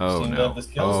 Oh Seem to no! have the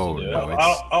skills Oh to do it. no!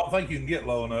 I It's don't think you can get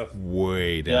low enough.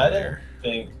 way down Yeah, I there.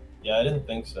 didn't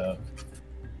think so.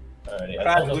 Alrighty, I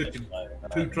Tried told to you put it's fine.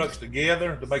 two trucks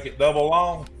together to make it double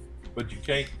long, but you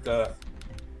can't.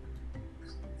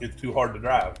 It's too hard to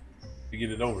drive to get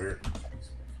it over here.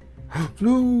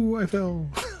 No, I fell.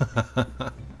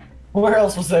 Where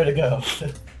else was there to go?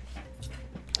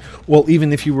 Well,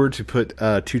 even if you were to put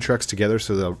two trucks together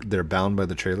so they're bound by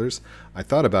the trailers, I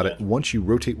thought about it. Once you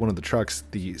rotate one of the trucks,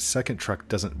 the second truck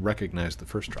doesn't recognize the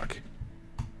first truck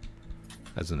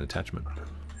as an attachment.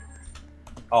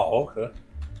 Oh, okay.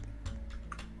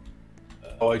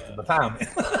 Wasting the time.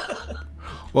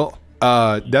 Well,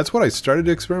 that's what I started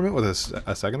to experiment with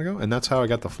a second ago, and that's how I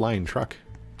got the flying truck.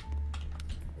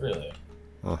 Really?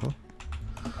 Uh-huh.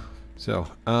 So,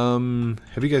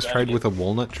 have you guys tried with a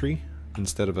walnut tree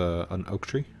instead of an oak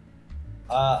tree?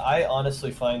 I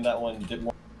honestly find that one did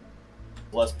more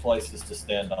less places to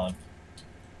stand on.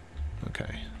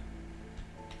 Okay.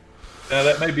 Now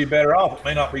that may be better off. It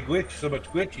may not be glitchy, so much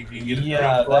glitchy if you can get it.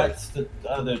 Yeah, around the that's the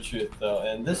other truth, though.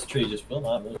 And this tree just will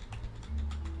not move.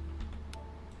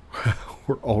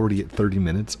 We're already at 30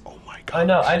 minutes. Oh my god. I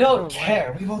know. I don't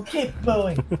care. We will keep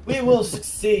moving. We will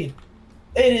succeed.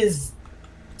 It is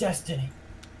destiny.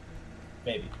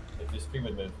 Maybe if this tree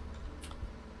would move.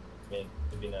 I mean,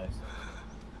 it'd be nice.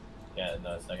 Yeah,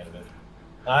 no, it's not gonna move.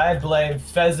 I blame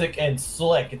Fezzik and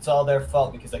Slick. It's all their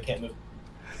fault because I can't move.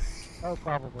 Oh,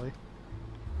 probably.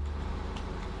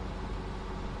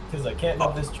 Because I can't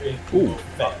move this tree. Ooh.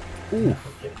 Fail. Ooh.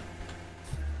 Okay.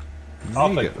 I'll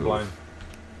Mega take the blame.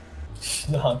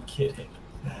 No, I'm kidding.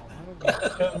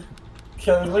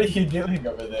 Kevin, what are you doing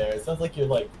over there? It sounds like you're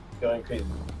like going crazy.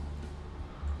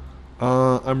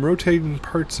 I'm rotating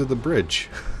parts of the bridge.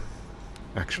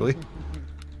 Actually.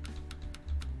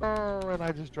 Oh, and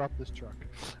I just dropped this truck.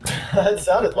 That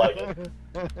sounded like it.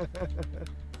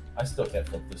 I still can't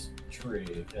flip this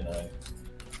tree, can I?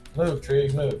 Move, tree,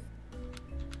 move.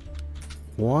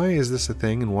 Why is this a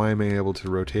thing and why am I able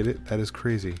to rotate it? That is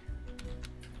crazy.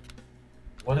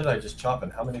 What did I just chop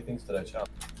and how many things did I chop?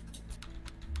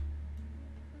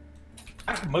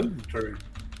 I can move the tree.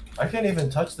 I can't even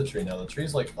touch the tree now. The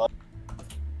tree's like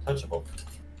untouchable.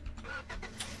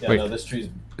 Yeah, Wait, no, this tree's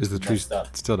Is the tree messed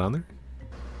up. still down there?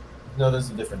 No, there's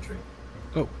a different tree.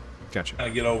 Oh, gotcha. Trying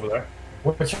to get over there.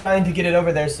 We're trying to get it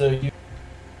over there so you...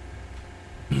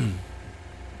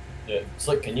 Yeah,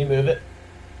 Slick, can you move it?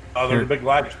 Oh, there's a big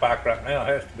lag spike right now.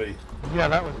 It has to be. Yeah,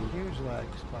 that was a huge lag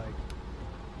spike.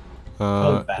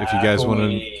 If you guys want to,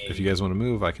 away. if you guys want to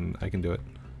move, I can do it.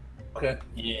 Okay.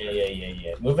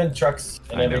 Yeah. Moving trucks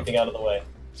and I know. everything out of the way.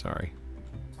 Sorry.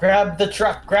 Grab the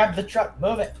truck,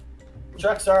 move it.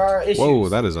 Trucks are our issues. Whoa,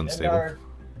 that is and unstable. our-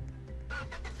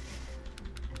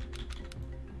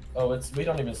 Oh, we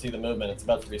don't even see the movement. It's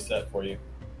about to reset for you.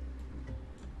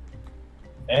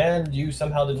 And you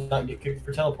somehow did not get kicked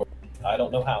for teleport. I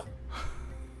don't know how.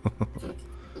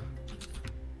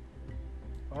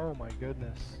 Oh my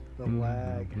goodness, the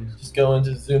lag. Just go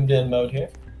into zoomed in mode here.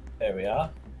 There we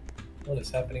are. What is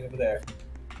happening over there?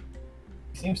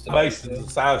 Seems to Base is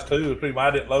the size 2. I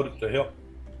didn't load it to help,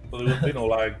 so there wouldn't be no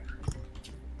lag.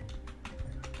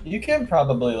 You can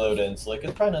probably load in Slick.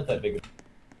 It's probably not that big.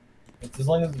 It's as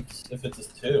long as if it's a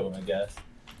 2, I guess.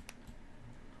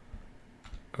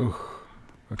 Oh,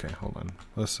 okay. Hold on.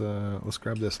 Let's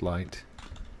grab this light.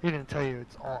 He didn't tell you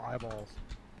it's all eyeballs.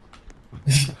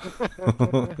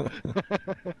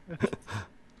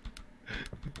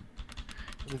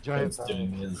 The giant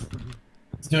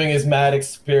It's doing his mad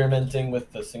experimenting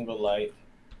with the single light.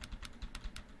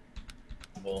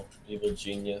 Evil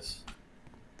genius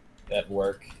at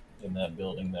work in that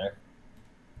building there.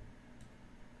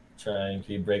 Trying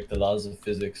to break the laws of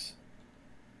physics.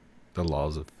 The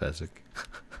laws of Fezzik.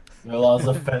 The laws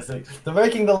of physics. They're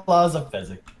breaking the laws of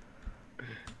physics.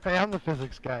 Hey, I'm the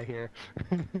physics guy here.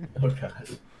 Oh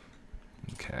gosh.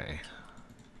 Okay.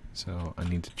 So I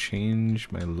need to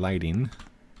change my lighting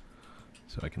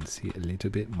so I can see a little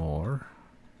bit more.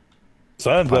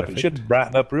 Sun's up. Perfect. It should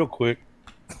brighten up real quick.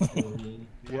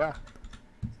 Yeah.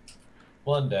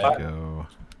 One day. Go.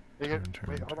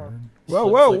 Wait, hold on. Whoa,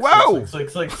 whoa, whoa!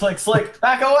 Slick.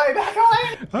 Back away, back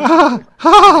away! Ah,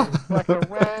 ah! Back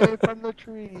away from the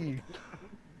tree.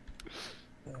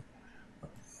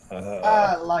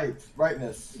 Light,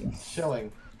 brightness,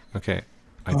 showing. Okay,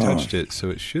 I touched it,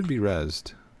 so it should be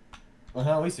rezzed.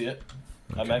 We see it.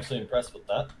 Okay. I'm actually impressed with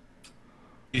that.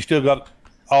 You still got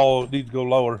all need to go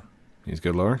lower. Needs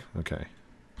to go lower? Okay.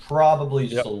 Probably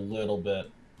just a little bit.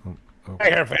 Okay.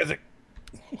 Hey, here, Fezzik.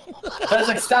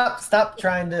 Fezzik, stop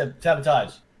trying to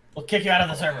sabotage. We'll kick you out of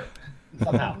the server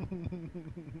somehow.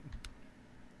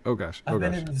 Oh gosh, oh I've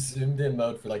been gosh. in zoomed in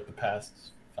mode for like the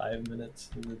past 5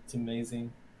 minutes. It's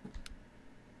amazing.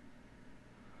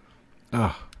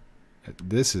 Oh,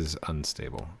 this is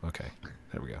unstable. Okay,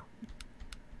 there we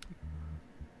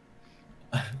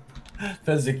go.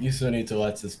 Fezzik, you still need to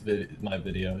watch this my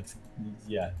video.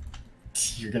 Yeah,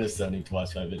 you're gonna still need to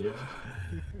watch my video.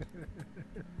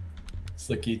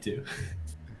 Slicky too.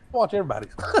 Watch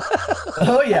everybody's.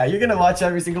 Oh yeah, you're gonna watch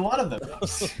every single one of them.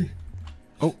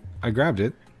 Oh, I grabbed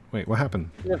it. Wait, what happened?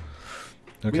 Yeah.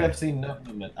 We Okay. have seen no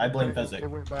movement. I blame It Fezzik.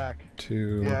 went back.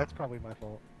 Two. Yeah, it's probably my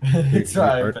fault. It's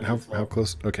right. How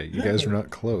close? Okay, you guys are not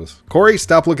close. Corey,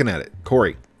 stop looking at it.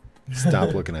 Corey,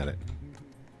 stop looking at it.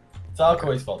 It's all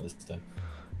Corey's fault this time.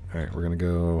 All right, we're gonna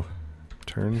go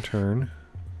turn,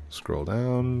 scroll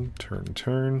down,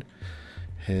 turn,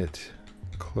 hit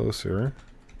closer.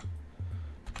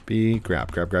 B,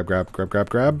 grab. No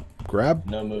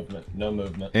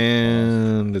movement.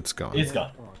 And it's gone. It's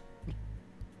gone.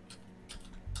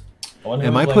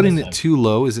 Am I putting it too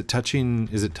low? Is it touching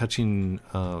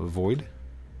void?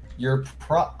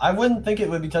 I wouldn't think it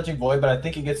would be touching void, but I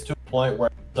think it gets to a point where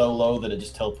it's so low that it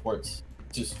just teleports.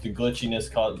 Just the glitchiness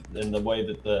caused in the way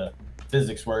that the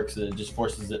physics works, it just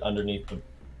forces it underneath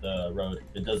the road.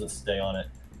 It doesn't stay on it.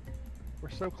 We're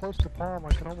so close to Palm,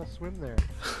 I can almost swim there.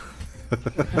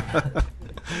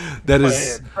 That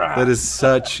is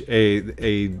such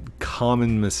a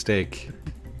common mistake.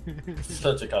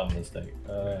 Such a common mistake.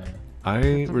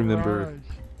 I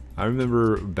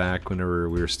remember back whenever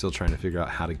we were still trying to figure out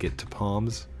how to get to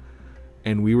palms,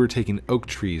 and we were taking oak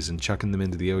trees and chucking them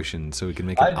into the ocean so we could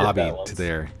make an obby to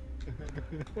there.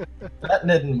 That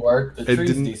didn't work. The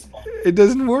trees despawned. It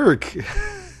doesn't work.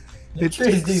 The It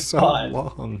trees took so despawned.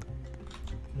 long.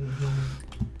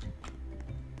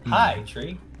 Hi,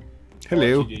 tree. Hello.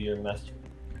 I'll let you do your master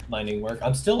mining work.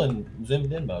 I'm still in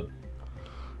zoomed in mode.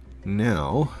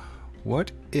 Now,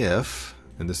 what if,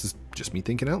 and this is just me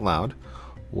thinking out loud,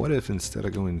 what if instead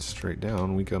of going straight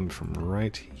down, we come from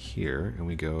right here and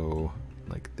we go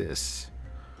like this?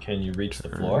 Can you reach the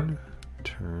floor?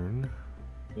 Turn.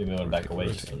 We may want to back away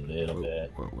just a little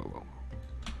bit. Whoa.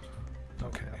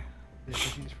 Okay. Yeah,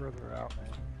 'cause he's further out, man.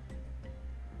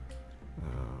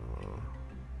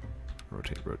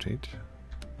 Rotate.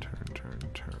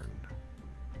 Turn.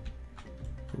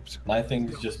 Oops. My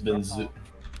thing's just been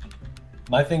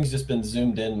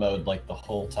zoomed in mode like the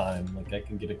whole time. Like I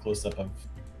can get a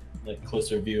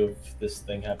closer view of this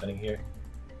thing happening here.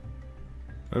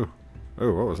 Oh,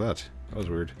 what was that? That was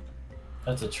weird.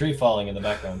 That's a tree falling in the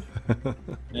background.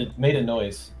 It made a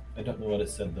noise. I don't know what it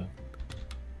said though.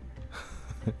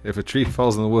 If a tree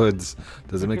falls in the woods,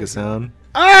 does it make a sound?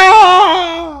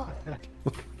 Ah!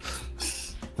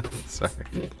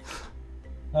 Sorry.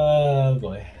 Oh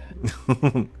boy.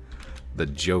 The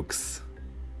jokes.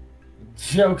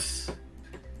 Jokes.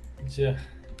 Yeah.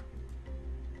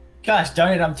 Gosh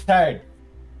darn it, I'm tired.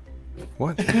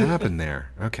 What happened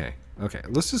there? Okay.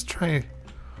 Let's just try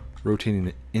rotating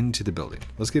it into the building.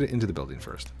 Let's get it into the building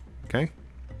first. Okay?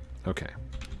 Okay.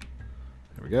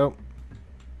 There we go.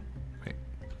 Wait.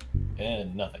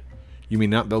 And nothing. You may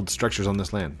not build structures on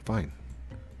this land. Fine.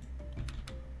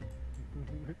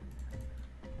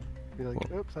 Be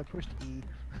like, oops, I pushed E.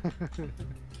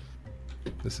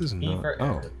 This is E not... for Oh.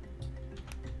 error.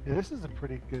 Yeah, this is a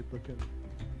pretty good looking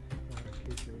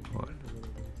What?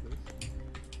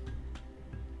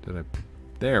 Did I...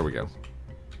 There we go.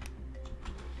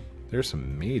 There's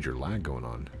some major lag going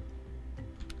on.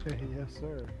 Yes,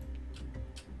 sir.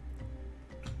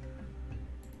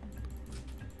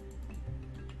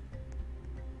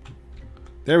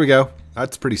 There we go.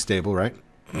 That's pretty stable, right?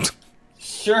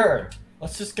 Sure.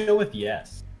 Let's just go with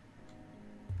yes.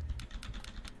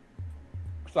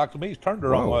 Looks like to me he's turned the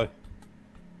wrong Whoa. way.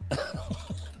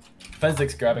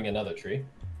 Fezzik's grabbing another tree.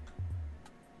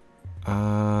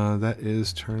 That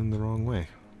is turned the wrong way.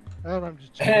 And I'm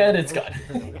just And it's gone.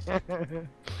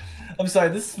 I'm sorry,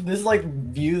 this like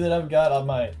view that I've got on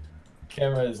my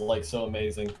camera is like so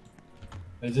amazing.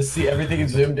 I just see everything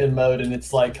zoomed in mode and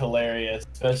it's like hilarious,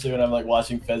 especially when I'm like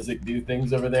watching Fezzik do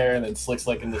things over there and then Slick's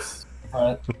like in this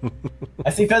front. I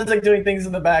see Fezzik doing things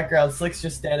in the background, Slick's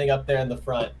just standing up there in the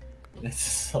front. It's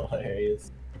just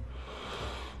hilarious.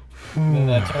 And then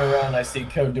I turn around and I see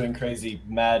Code doing crazy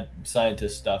mad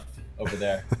scientist stuff over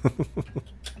there.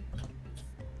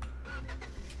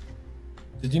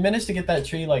 Did you manage to get that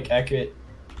tree like accurate?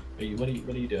 What are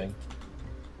you doing?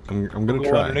 I'm gonna Go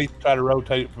try. underneath, try to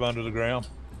rotate it from under the ground.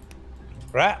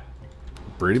 Right.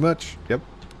 Pretty much. Yep.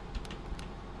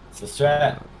 It's a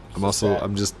strat.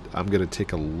 I'm gonna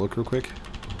take a look real quick.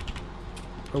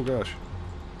 Oh gosh.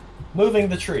 Moving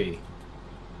the tree.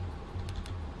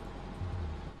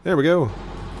 There we go.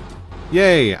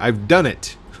 Yay! I've done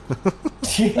it.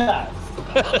 Yeah.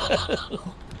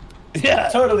 Yeah.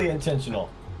 Totally intentional.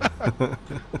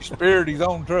 He spared his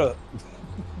own truck.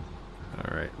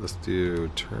 All right, let's do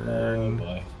Oh turn.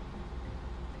 boy.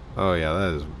 Oh yeah,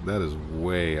 that is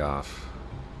way off.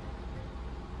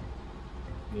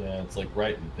 Yeah, it's like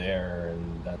right there,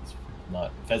 and that's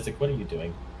not. Fezzik, what are you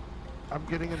doing? I'm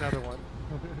getting another one.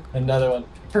 Another one.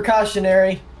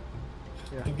 Precautionary.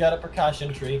 Yeah. We've got a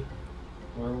precaution tree.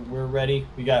 We're ready.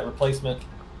 We got replacements,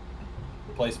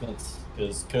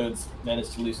 because Code's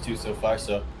managed to lose 2 so far,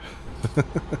 so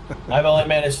I've only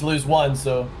managed to lose 1,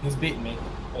 so he's beaten me,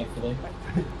 thankfully.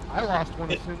 I lost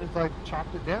one as soon as I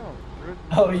chopped it down.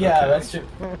 Oh yeah, Okay. that's true.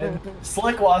 And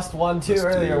Slick lost 1 too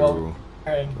earlier while we were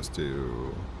preparing. Let's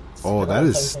do. Oh,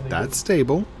 that's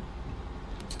stable.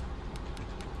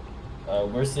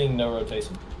 We're seeing no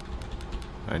rotation.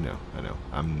 I know.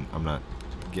 I'm not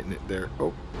getting it there.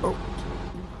 Oh.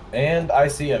 And I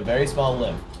see a very small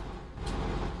limb.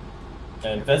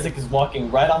 And Fezzik is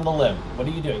walking right on the limb. What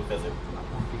are you doing, Fezzik?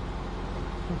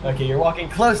 Okay, you're walking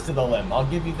close to the limb. I'll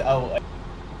give you the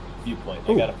viewpoint.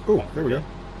 I got There we go.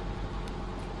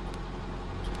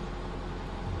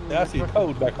 Yeah, I see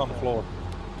Code back on the floor.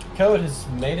 Code has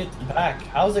made it back.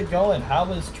 How's it going? How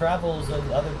was travels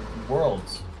in other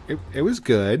worlds? It was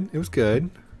good. It was good.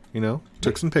 You know,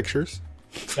 took some pictures.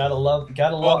 Gotta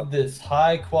love this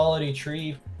high quality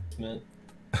tree placement.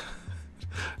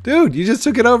 Dude, you just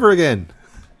took it over again.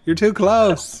 You're too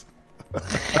close. Oh,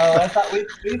 I thought we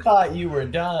thought you were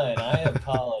done. I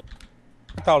apologize.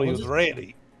 I thought he was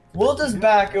ready. We'll just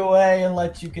back away and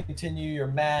let you continue your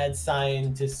mad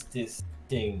scientist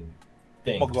thing.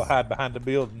 I'm gonna go hide behind the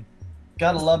building.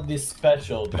 Gotta love these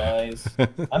special guys.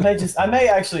 I may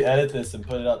actually edit this and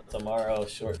put it up tomorrow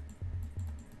short.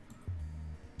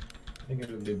 I think it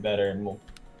would be better and more.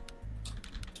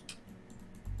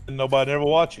 And nobody ever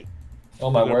watch it.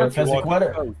 Oh my word, Fezzik, what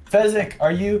are Fezzik,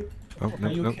 are you Oh, Are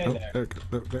you okay there?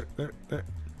 There.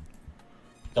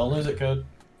 Don't lose it, Code.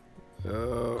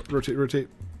 Rotate.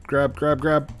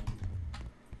 Grab.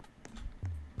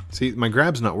 See, my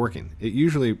grab's not working. It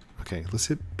usually... Okay, let's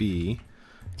hit B.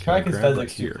 Try because grab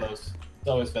Fezzik's too close. It's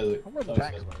always Fezzik. I'm running It's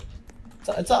always back.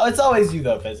 Fezzik. It's always you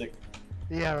though, Fezzik.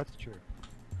 Yeah, that's true.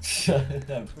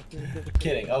 I'm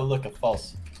kidding. Oh look, a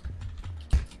false.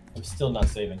 I'm still not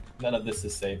saving. None of this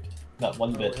is saved. Not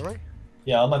one bit. Really?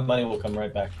 Yeah, all my money will come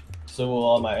right back. So will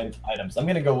all my items. I'm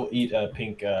gonna go eat a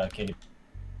pink candy.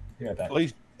 Be right back.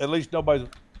 At least nobody's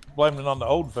blaming it on the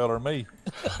old fella or me.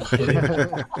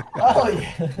 Oh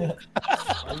yeah.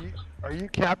 Are you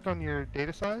capped on your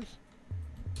data size?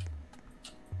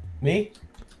 Me?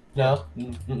 No.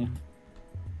 Mm-mm.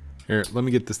 Here, let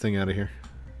me get this thing out of here.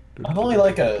 I'm only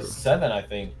like a 7, I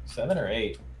think. 7 or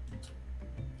 8.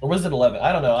 Or was it 11?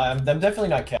 I don't know. I'm definitely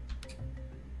not capped.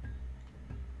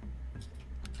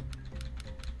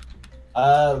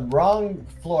 Wrong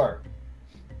floor.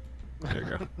 There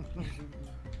you go.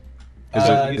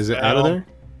 Uh, Is it out of there?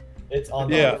 It's on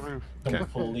Yeah. the roof Okay.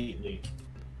 completely.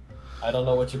 I don't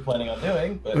know what you're planning on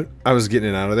doing, but I was getting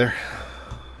it out of there.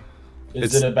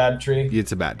 is it a bad tree?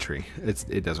 It's a bad tree.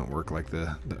 It doesn't work like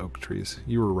the oak trees.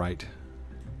 You were right.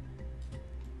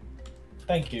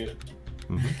 Thank you.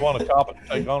 Just want to cop it and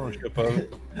take ownership of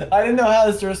it. I didn't know how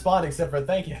else to respond except for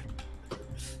thank you.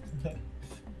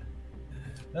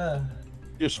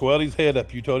 Just swelled his head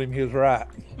up. You told him he was right.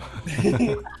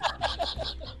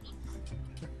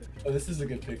 Oh, this is a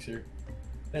good picture.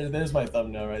 There's my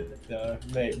thumbnail right there.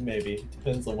 Maybe.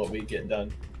 Depends on what we get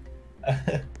done.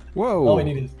 Whoa. All we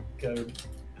need is code.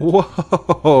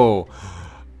 Whoa.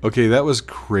 Okay, that was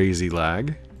crazy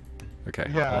lag. Okay.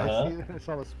 Yeah, I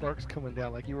saw the sparks coming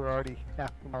down like you were already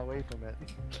half a mile away from it.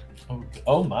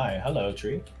 Oh my, hello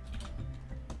tree.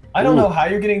 I don't know how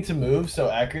you're getting to move so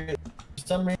accurate. For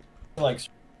some reason, like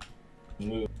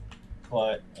move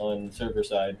quiet on server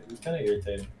side. It was kind of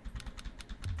irritating.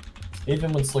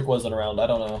 Even when Slick wasn't around, I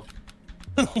don't know.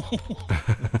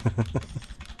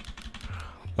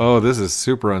 Oh, this is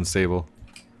super unstable.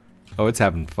 Oh, it's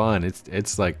having fun.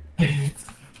 It's like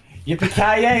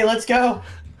Yippee-ki-yay, let's go!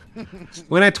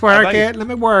 when I twerk it, let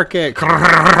me work it.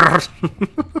 Because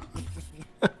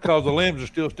the limbs are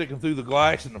still sticking through the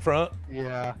glass in the front.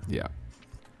 Yeah. Yeah.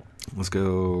 Let's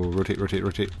go rotate, rotate,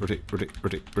 rotate, rotate, rotate,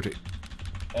 rotate, rotate.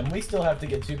 And we still have to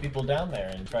get 2 people down there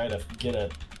and try to get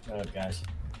a... Oh, gosh.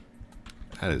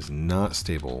 That is not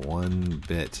stable one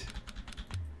bit.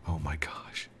 Oh my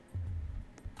gosh.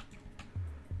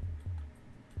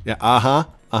 Yeah,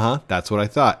 uh-huh. That's what I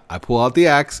thought. I pull out the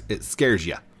axe, it scares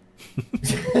you.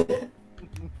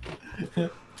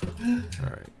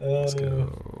 Alright, let's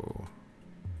go.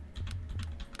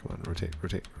 Come on, rotate,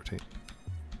 rotate, rotate.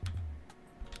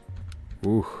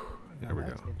 Ooh, there we go.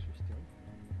 That's interesting.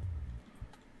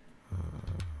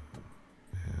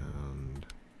 And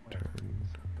turn.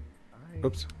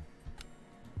 Oops.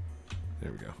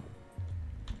 There we go.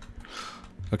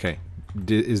 Okay.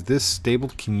 Is this stable?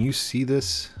 Can you see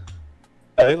this?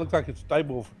 Hey, it looks like it's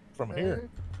stable from here.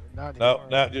 Not No, anymore.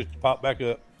 now it just popped back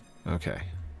up. Okay.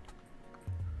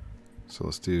 So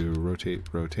let's do rotate,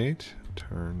 rotate,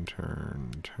 turn,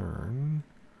 turn, turn.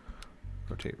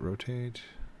 Rotate, rotate.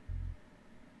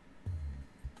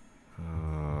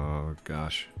 Oh,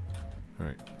 gosh. All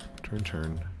right. Turn,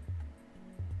 turn.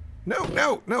 No,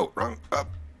 no, no, wrong, up.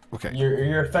 Okay.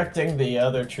 You're affecting the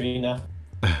other tree now.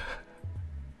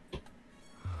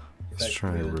 Let's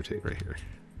try and rotate right here.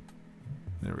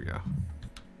 There we go.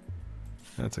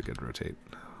 That's a good rotate.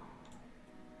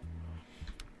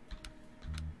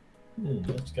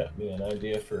 That's got me an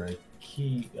idea for a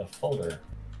folder.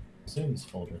 Zooms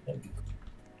folder. That'd be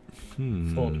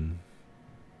cool. Folder.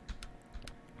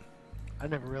 I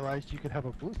never realized you could have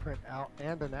a blueprint out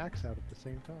and an axe out at the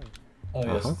same time. Oh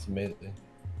yes, it's amazing.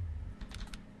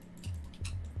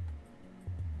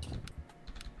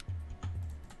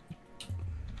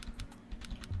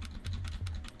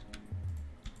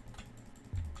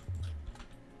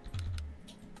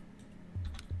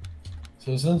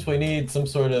 So since we need some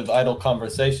sort of idle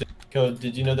conversation code,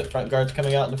 did you know that front guard's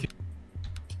coming out in a few?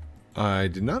 I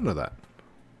did not know that.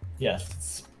 Yes,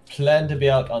 it's planned to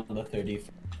be out on the 30th.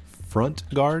 Front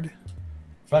guard?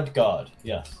 Front guard,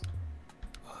 yes.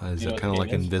 Is You know it what kind of the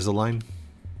like game is? Invisalign?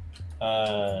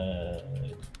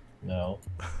 No.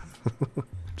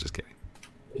 Just kidding.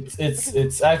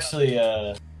 It's actually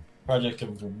a project of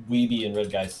Weeby and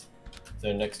Red Guys. It's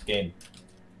their next game.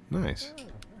 Nice.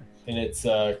 And it's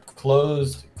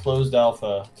closed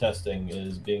alpha testing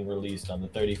is being released on the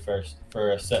 31st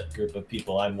for a set group of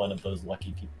people. I'm one of those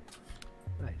lucky people.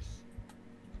 Nice.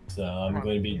 So I'm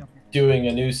going to be doing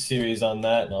a new series on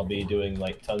that, and I'll be doing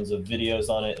like tons of videos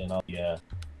on it, and I'll be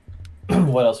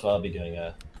what else will I be doing?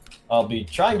 I'll be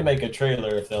trying to make a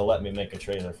trailer if they'll let me make a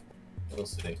trailer. We'll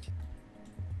see.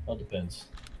 All depends.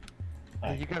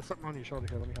 Hey, you got something on your shoulder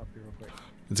here. Let me help you real quick.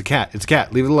 It's a cat. It's a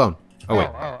cat. Leave it alone. Oh, wait.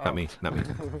 Oh. Not me. Not me.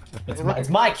 It's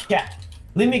my cat.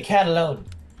 Leave me cat alone.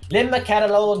 Leave my cat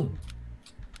alone.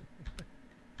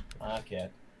 My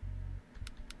cat.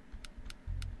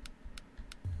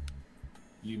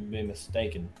 You've been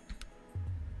mistaken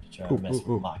to try to mess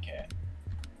with my cat.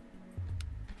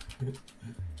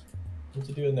 What's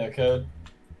he doing there, Code?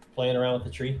 Playing around with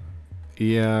the tree?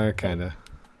 Yeah, kind of.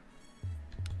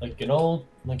 Like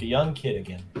a young kid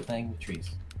again, playing with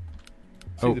trees.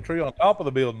 See the tree on top of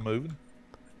the building moving.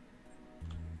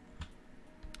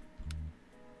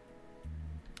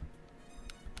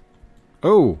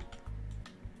 Oh.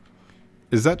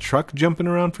 Is that truck jumping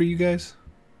around for you guys?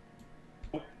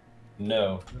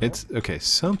 No. It's okay.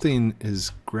 Something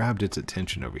has grabbed its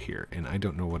attention over here, and I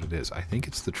don't know what it is. I think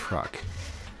it's the truck.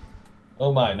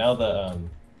 Oh my! Now the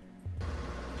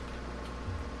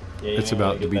Yeah, It's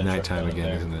about to be nighttime again,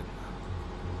 isn't it?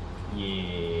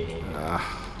 Yeah.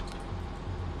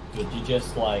 Could you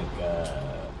just like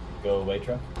go away,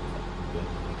 truck? Good.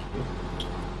 Thank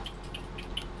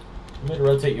you. I'm gonna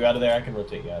rotate you out of there. I can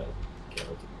rotate you out of it. Can't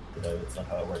rotate you out of it. That's not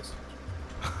how it works.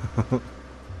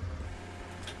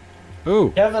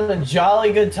 Oh. You having a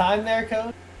jolly good time there,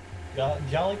 Code?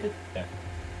 Jolly good. Yeah.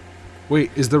 Wait,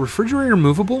 is the refrigerator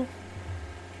movable?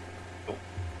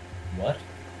 What?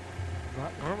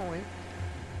 Not normally.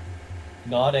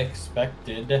 Not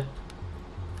expected.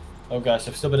 Oh gosh,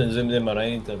 I've still been zoomed in, but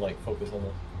I need to like focus on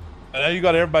this. And now you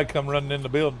got everybody come running in the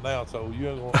building now, so you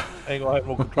ain't gonna have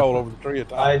no control over the tree at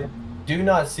the top. I do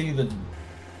not see it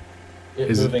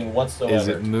moving whatsoever. Is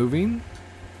it moving?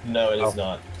 No, it is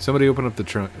not. Somebody open up the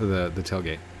trunk, the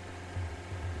tailgate.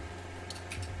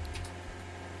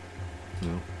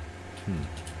 No.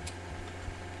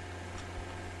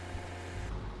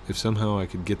 If somehow I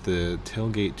could get the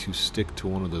tailgate to stick to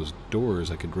one of those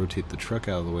doors, I could rotate the truck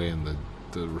out of the way, and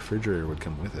the refrigerator would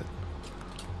come with it.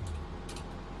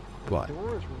 But The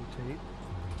doors rotate.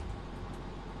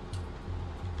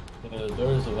 Yeah, the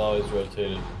doors have always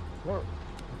rotated. Whoa.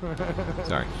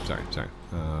 sorry.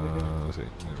 Let's see.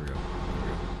 There we go.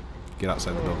 Get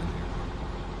outside the building here.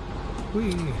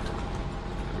 Whee. There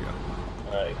we go.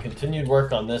 All right, continued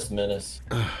work on this menace.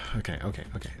 Okay.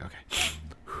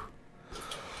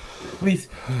 Please,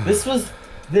 this was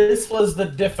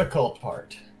the difficult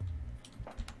part.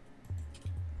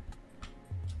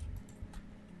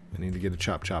 I need to get a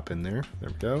chop in there. There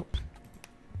we go.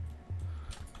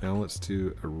 Now let's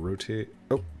do a rotate.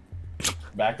 Oh.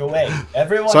 Back away,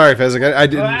 everyone. Sorry, Fezzik. I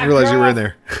didn't realize you were in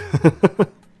there.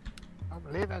 I'm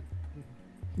leaving.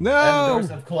 No. And the doors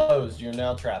have closed. You're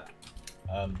now trapped.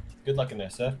 Good luck in there,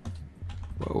 sir.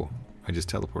 Whoa! I just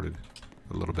teleported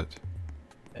a little bit.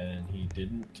 And he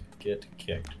didn't get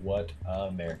kicked. What a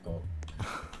miracle!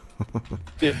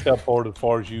 Didn't teleport as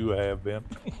far as you have been.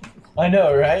 I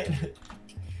know, right?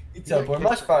 You You got teleport kicked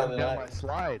much farther than down I. my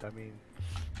slide. I mean,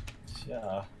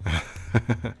 Yeah.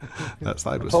 That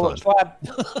slide was Pull fun. it, slide.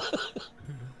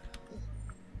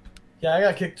 Yeah, I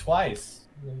got kicked twice.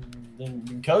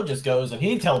 Then Code just goes and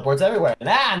he teleports everywhere.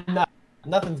 No,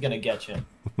 nothing's gonna get you.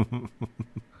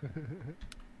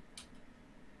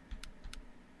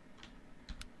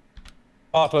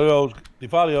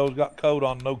 Defaultio's got code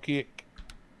on no kick.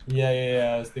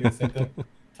 Yeah. I was thinking the same thing.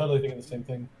 Totally thinking the same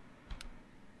thing.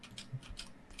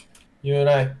 You and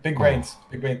I, big brains,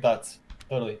 big brain thoughts.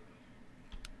 Totally.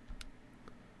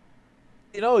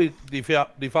 You know,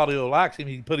 Defaultio likes him.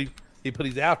 He put his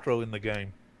outro in the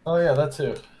game. Oh yeah, that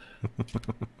too.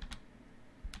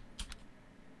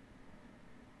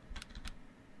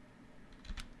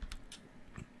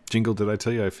 Jingle, did I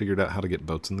tell you I figured out how to get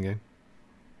boats in the game?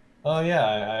 Oh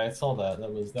yeah, I saw that.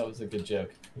 That was a good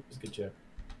joke. It was a good joke.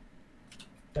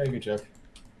 Very good joke.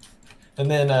 And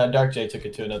then Dark J took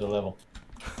it to another level.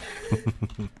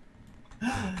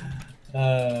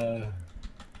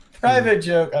 Private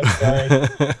joke. I'm sorry.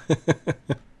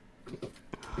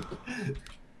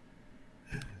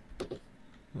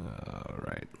 All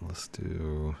right, let's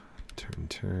do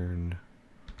turn,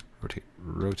 rotate,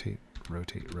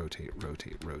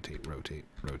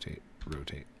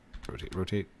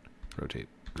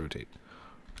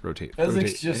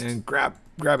 Fezzik's just and grab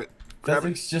it.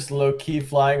 Fezzik's just low key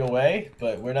flying away,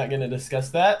 but we're not going to discuss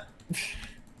that.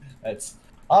 That's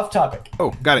off topic.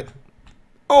 Oh, got it.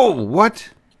 Oh,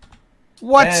 what?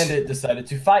 What? And it decided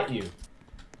to fight you.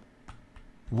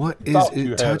 What is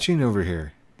it touching over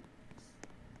here?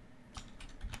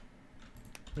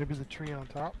 maybe the tree on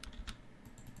top.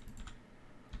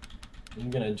 I'm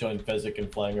gonna join Fezzik in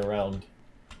flying around.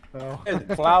 Oh.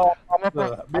 Fly on top of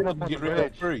the building and get rid of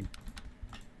that tree.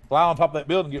 Fly on top of that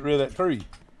building and get rid of that tree.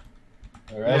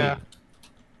 Alright. Yeah.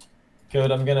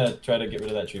 Code, I'm gonna try to get rid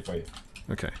of that tree for you.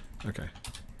 Okay.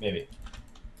 Maybe.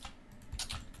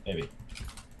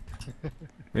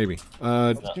 Maybe.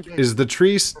 Is the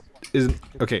tree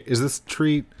okay? Is this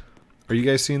tree? Are you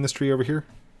guys seeing this tree over here?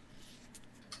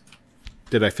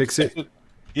 Did I fix it?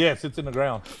 Yes, it's in the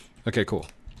ground. Okay, cool.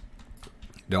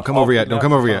 Don't come over yet. Don't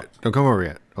come over yet.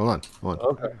 Hold on.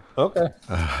 Okay.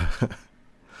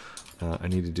 I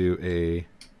need to do a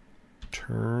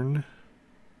turn.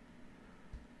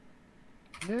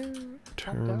 No,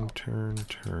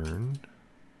 Turn.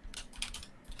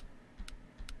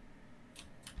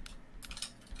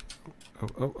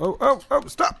 Oh,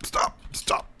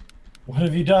 stop. What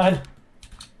have you done?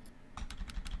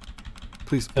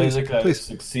 please, please, Fezzik, please.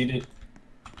 succeeded.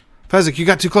 Fezzik, you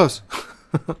got too close.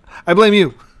 I blame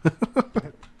you.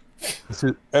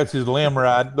 That's his limb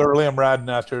ride. Their limb riding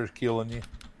out there is killing you.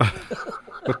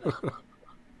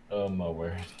 Oh my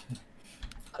word.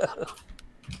 I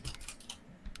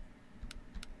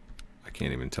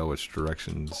can't even tell which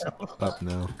direction's up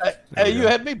now. Hey, you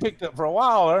had me picked up for a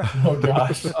while there. Oh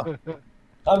gosh.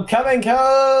 I'm coming,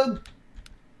 Code.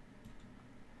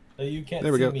 So you can't.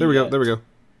 There we see go. me There we go. yet. There we go.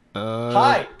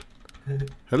 Hi.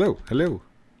 Hello. Hello.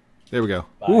 There we go.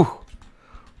 Bye. Woo.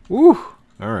 Woo.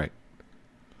 All right.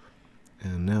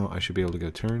 And now I should be able to go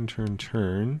turn, turn,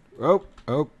 turn. Oh,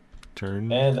 oh,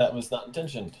 turn. And that was not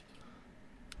intentioned.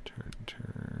 Turn,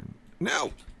 turn.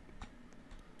 No.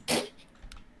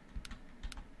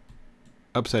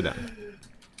 Upside down.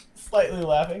 Slightly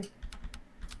laughing.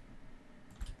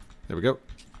 There we go.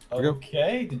 There we go.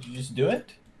 Okay, did you just do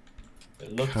it?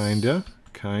 It looks Kinda.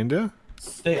 Kinda.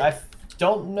 I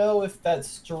don't know if that's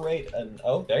straight. And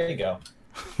oh, there you go.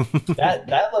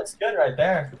 that looks good right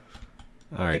there.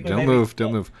 All right. think we Don't maybe- move.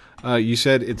 Don't move. You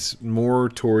said it's more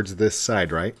towards this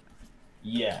side, right?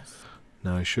 Yes.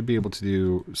 Now I should be able to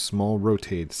do small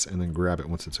rotates and then grab it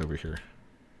once it's over here.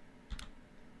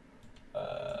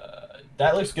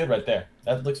 That looks good right there.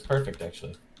 That looks perfect,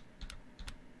 actually.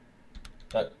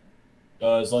 That,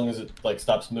 as long as it like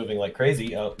stops moving like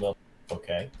crazy. Oh well,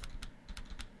 okay.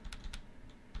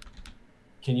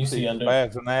 Can you see under?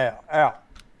 Bags and out.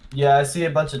 Yeah, I see a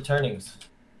bunch of turnings.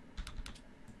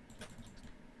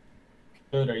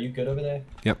 Good. Are you good over there?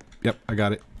 Yep. Yep. I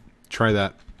got it. Try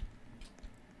that.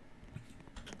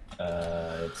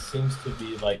 It seems to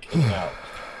be like in and out.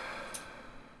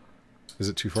 Is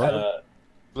it too far?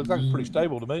 Looks like it's pretty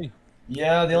stable to me.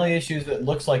 Yeah, the only issue is it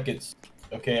looks like it's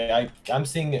okay. I'm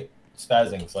seeing it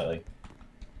spazzing slightly.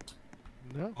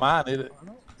 No. Mine,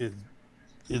 is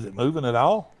it moving at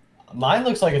all? Mine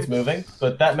looks like it's moving,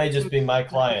 but that may just be my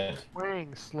client.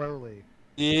 Swaying slowly.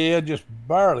 Yeah, just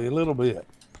barely, a little bit.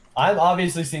 I'm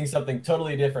obviously seeing something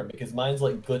totally different because mine's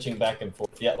like glitching back and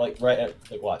forth. Yeah, like right at,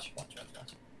 like watch.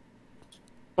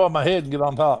 Put on my head and get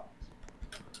on top.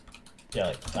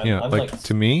 Yeah, like, Yeah. I'm Like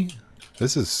to me,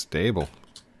 this is stable.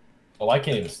 oh, I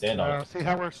can't even stand on it. See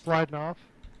how we're sliding off,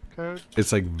 Code?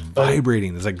 It's like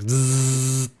vibrating. It's like.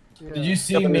 Zzz. Yeah. Did you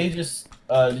see me just?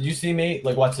 Did you see me?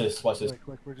 Like, watch this. Watch this.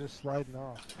 Like we're just sliding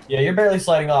off. Yeah, you're barely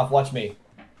sliding off. Watch me.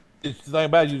 It's the thing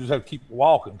about it, you just have to keep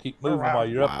walking, keep moving while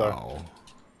you're up there. Wow.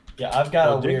 Yeah, I've got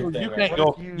a Well, weird Jingle, thing. you Right can't now.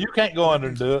 go. You can't go under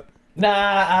and do it. Nah,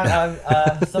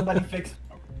 I'm somebody fix.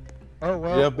 Oh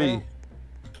well. Yeah, B.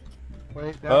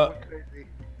 Wait, that went crazy.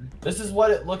 This is what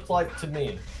it looked like to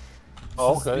me.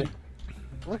 Oh, okay.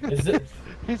 Look at Is it?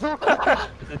 He's all.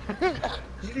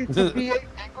 You need some V8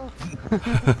 angle.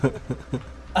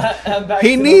 I'm back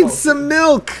He to needs normal. some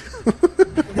milk.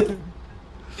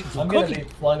 I'm gonna be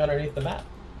flung underneath the map.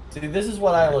 See, this is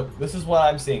what This is what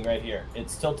I'm seeing right here.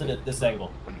 It's tilted at this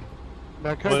angle.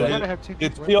 Now, Code, Well, you gotta have two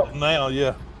It's people in tilting now,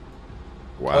 yeah.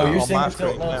 Wow. Oh, you're on seeing my the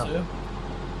tilt screen now now. too?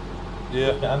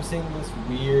 Yeah, Yeah, I'm seeing this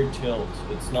weird tilt.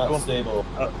 It's not Well, stable.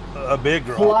 a big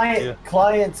drop.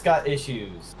 Client's got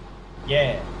issues.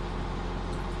 Yeah.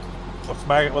 We'll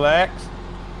smack it with an axe.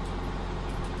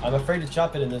 I'm afraid to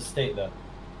chop it in this state though.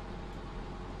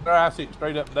 There, I see it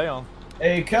straight up and down.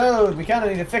 Hey, Code, we kind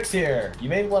of need a fix here. You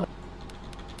may want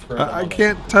to. I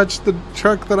can't touch the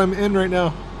truck that I'm in right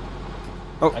now.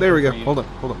 Oh, I there we can go. breathe. Hold on,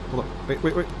 hold on, hold on. Wait.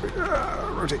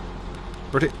 Rotate.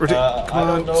 Rotate, rotate. I Come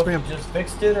on, don't know spam. if you just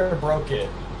fixed it or broke it.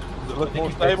 Does it look I think more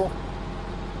you stable?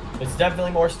 It's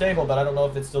definitely more stable, but I don't know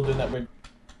if it's still doing that weird.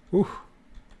 Ooh.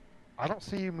 I don't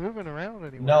see you moving around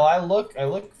anymore. No, I look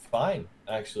fine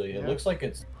actually. It Yeah. looks like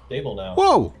it's stable now.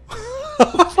 Whoa!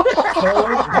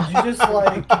 Code, did you just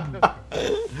like?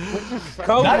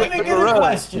 Code Not went even through the gonna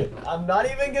rust. question. I'm not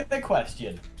even gonna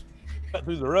question. Cut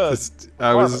through the rust.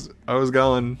 I was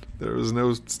going. There was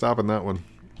no stopping that one.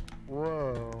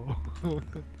 Whoa.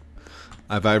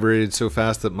 I vibrated so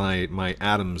fast that my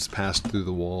atoms passed through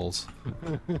the walls.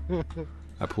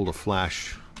 I pulled a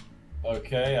flash.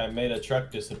 Okay, I made a truck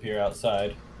disappear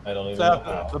outside. I don't even It's know out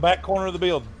how. the back corner of the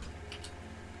building.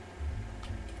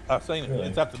 I've seen it. Really?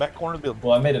 It's out the back corner of the building.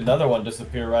 Well, I made another one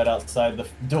disappear right outside the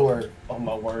door. Oh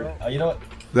my word! You know what?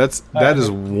 That Alright. is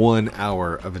 1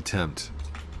 hour of attempt.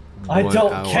 I 1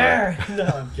 don't hour. care. No,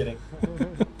 I'm kidding.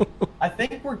 I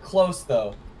think we're close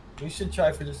though. We should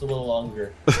try for just a little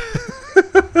longer.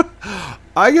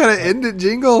 I gotta end it,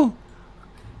 Jingle.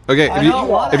 Okay, I don't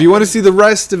wanna if you want to end see the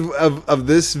rest of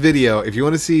this video, if you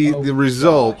want to see Oh, the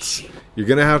results, gosh. you're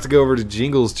gonna have to go over to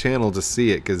Jingle's channel to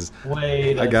see it, because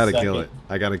Wait I a gotta second. kill it.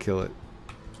 I gotta kill it.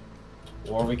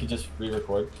 Or we could just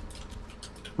re-record.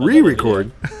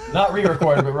 Re-record. Not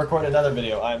re-record, but record another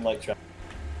video. I'm like trying.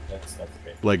 That's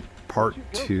great. Like part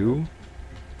 2?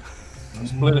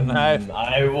 Split it in half.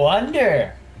 I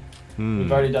wonder.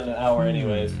 We've already done an hour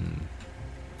anyways.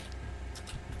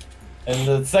 And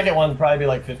the second one probably be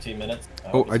like 15 minutes.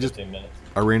 Oh, 15 minutes.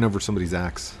 I ran over somebody's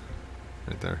axe.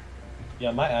 Right there.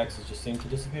 Yeah, my axes just seem to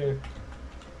disappear.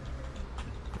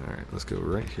 Alright, let's go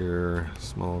right here.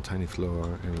 Small, tiny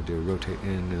floor. And we'll do a rotate in,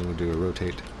 and we'll do a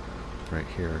rotate right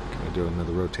here. Can I do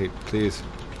another rotate, please?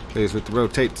 Please, with the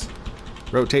rotates.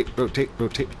 Rotate, rotate,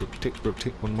 rotate, rotate,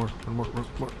 rotate. One more, one more, one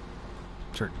more.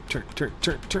 Turn, turn, turn,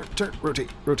 turn, turn, turn. Rotate,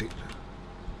 rotate.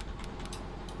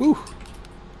 Woo!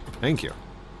 Thank you.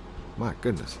 My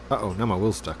goodness. Uh-oh, now my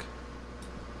wheel's stuck.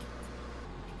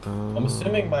 I'm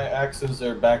assuming my axes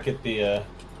are back at the,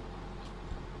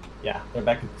 yeah, they're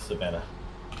back at the savannah.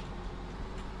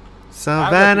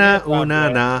 Savannah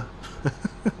Unana.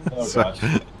 Oh gosh.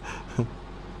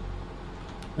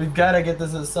 We've got to get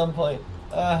this at some point.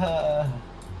 I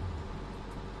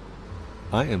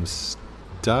am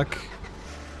stuck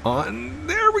on...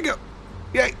 There we go.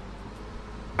 Yay.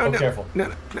 Oh, no. Careful.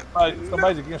 No.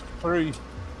 Somebody's against the tree.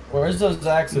 Where's those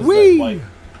axes? Whee! That, like,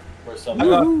 where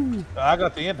some... I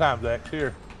got the end times axe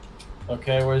here.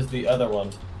 Okay, where's the other one?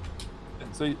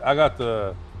 And see, I got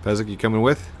the... Fezzik, you coming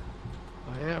with?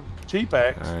 I am. Cheap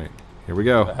axe. Alright, here we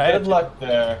go. Good luck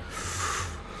there.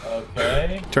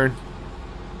 Okay. Turn.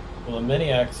 Well, the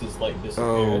mini axe is like disappeared.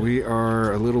 Oh, we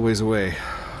are a little ways away.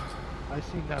 I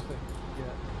see nothing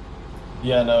yet.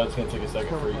 Yeah, no, it's gonna take a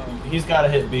second for you. He's gotta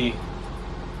hit B.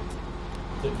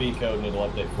 Hit B code and it'll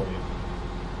update for you.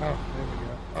 Oh, there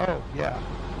we go. Oh, yeah.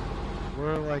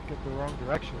 We're like in the wrong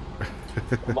direction.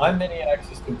 My mini axe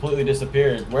has completely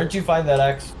disappeared. Where'd you find that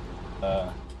axe?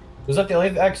 Was that the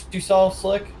only axe you saw,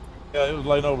 Slick? Yeah, it was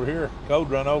laying over here.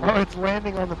 Code run over. Oh, it's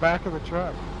landing on the back of the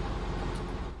truck.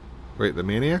 Wait, the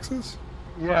maniaxes?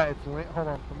 Yeah, it's hold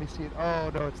on, let me see it. Oh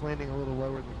no, it's landing a little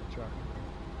lower than the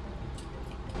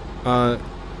truck.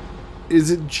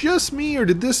 Is it just me, or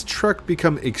did this truck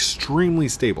become extremely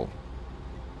stable?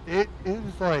 It is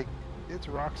like, it's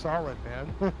rock solid, man.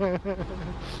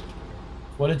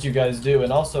 What did you guys do?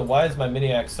 And also, why is my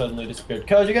mini axe suddenly disappeared?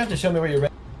 Code, you're gonna have to show me where you're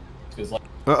at. Like...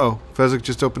 Uh-oh, Fezzik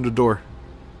just opened a door.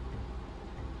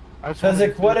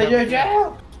 Fezzik, what are you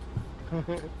doing?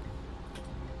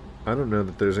 I don't know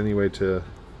that there's any way to...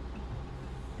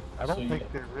 I don't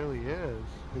think there really is.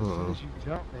 As soon as you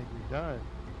jump, man, you're done.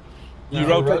 You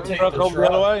rotate the truck over the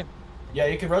other way? Yeah,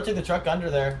 you can rotate the truck under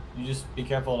there. You just be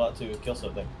careful not to kill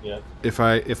something. Yeah. If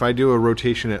I do a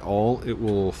rotation at all, it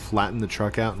will flatten the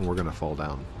truck out and we're gonna fall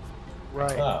down.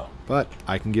 Right. Oh. But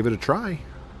I can give it a try.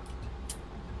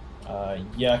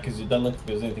 Yeah, because it doesn't look like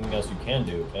there's anything else you can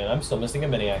do, and I'm still missing a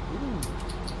mini axe.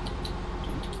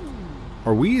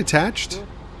 Are we attached?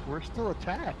 We're still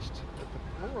attached at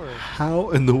the floor. How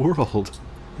in the world?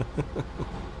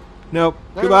 Nope.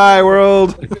 Goodbye,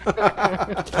 world.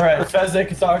 Alright,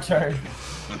 Fezzik, it's our turn.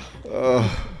 Oh,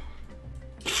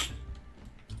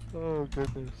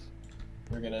 goodness.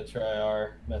 We're gonna try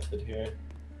our method here.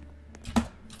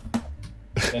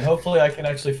 And hopefully I can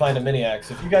actually find a mini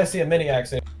axe. If you guys see a mini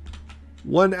axe...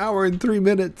 1 hour and 3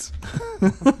 minutes.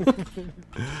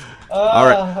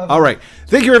 All right.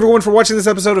 Thank you, everyone, for watching this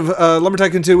episode of Lumber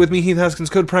Tycoon 2 with me, Heath, Haskins,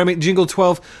 Code Primate,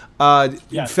 Jengle12,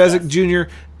 FezzikJr,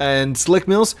 and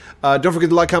Slickmills. Don't forget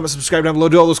to like, comment, subscribe down below.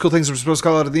 Do all those cool things we're supposed to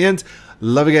call out at the end.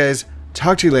 Love you guys.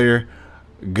 Talk to you later.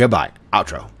 Goodbye.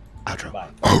 Outro. Bye.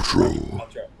 Outro.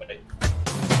 Outro.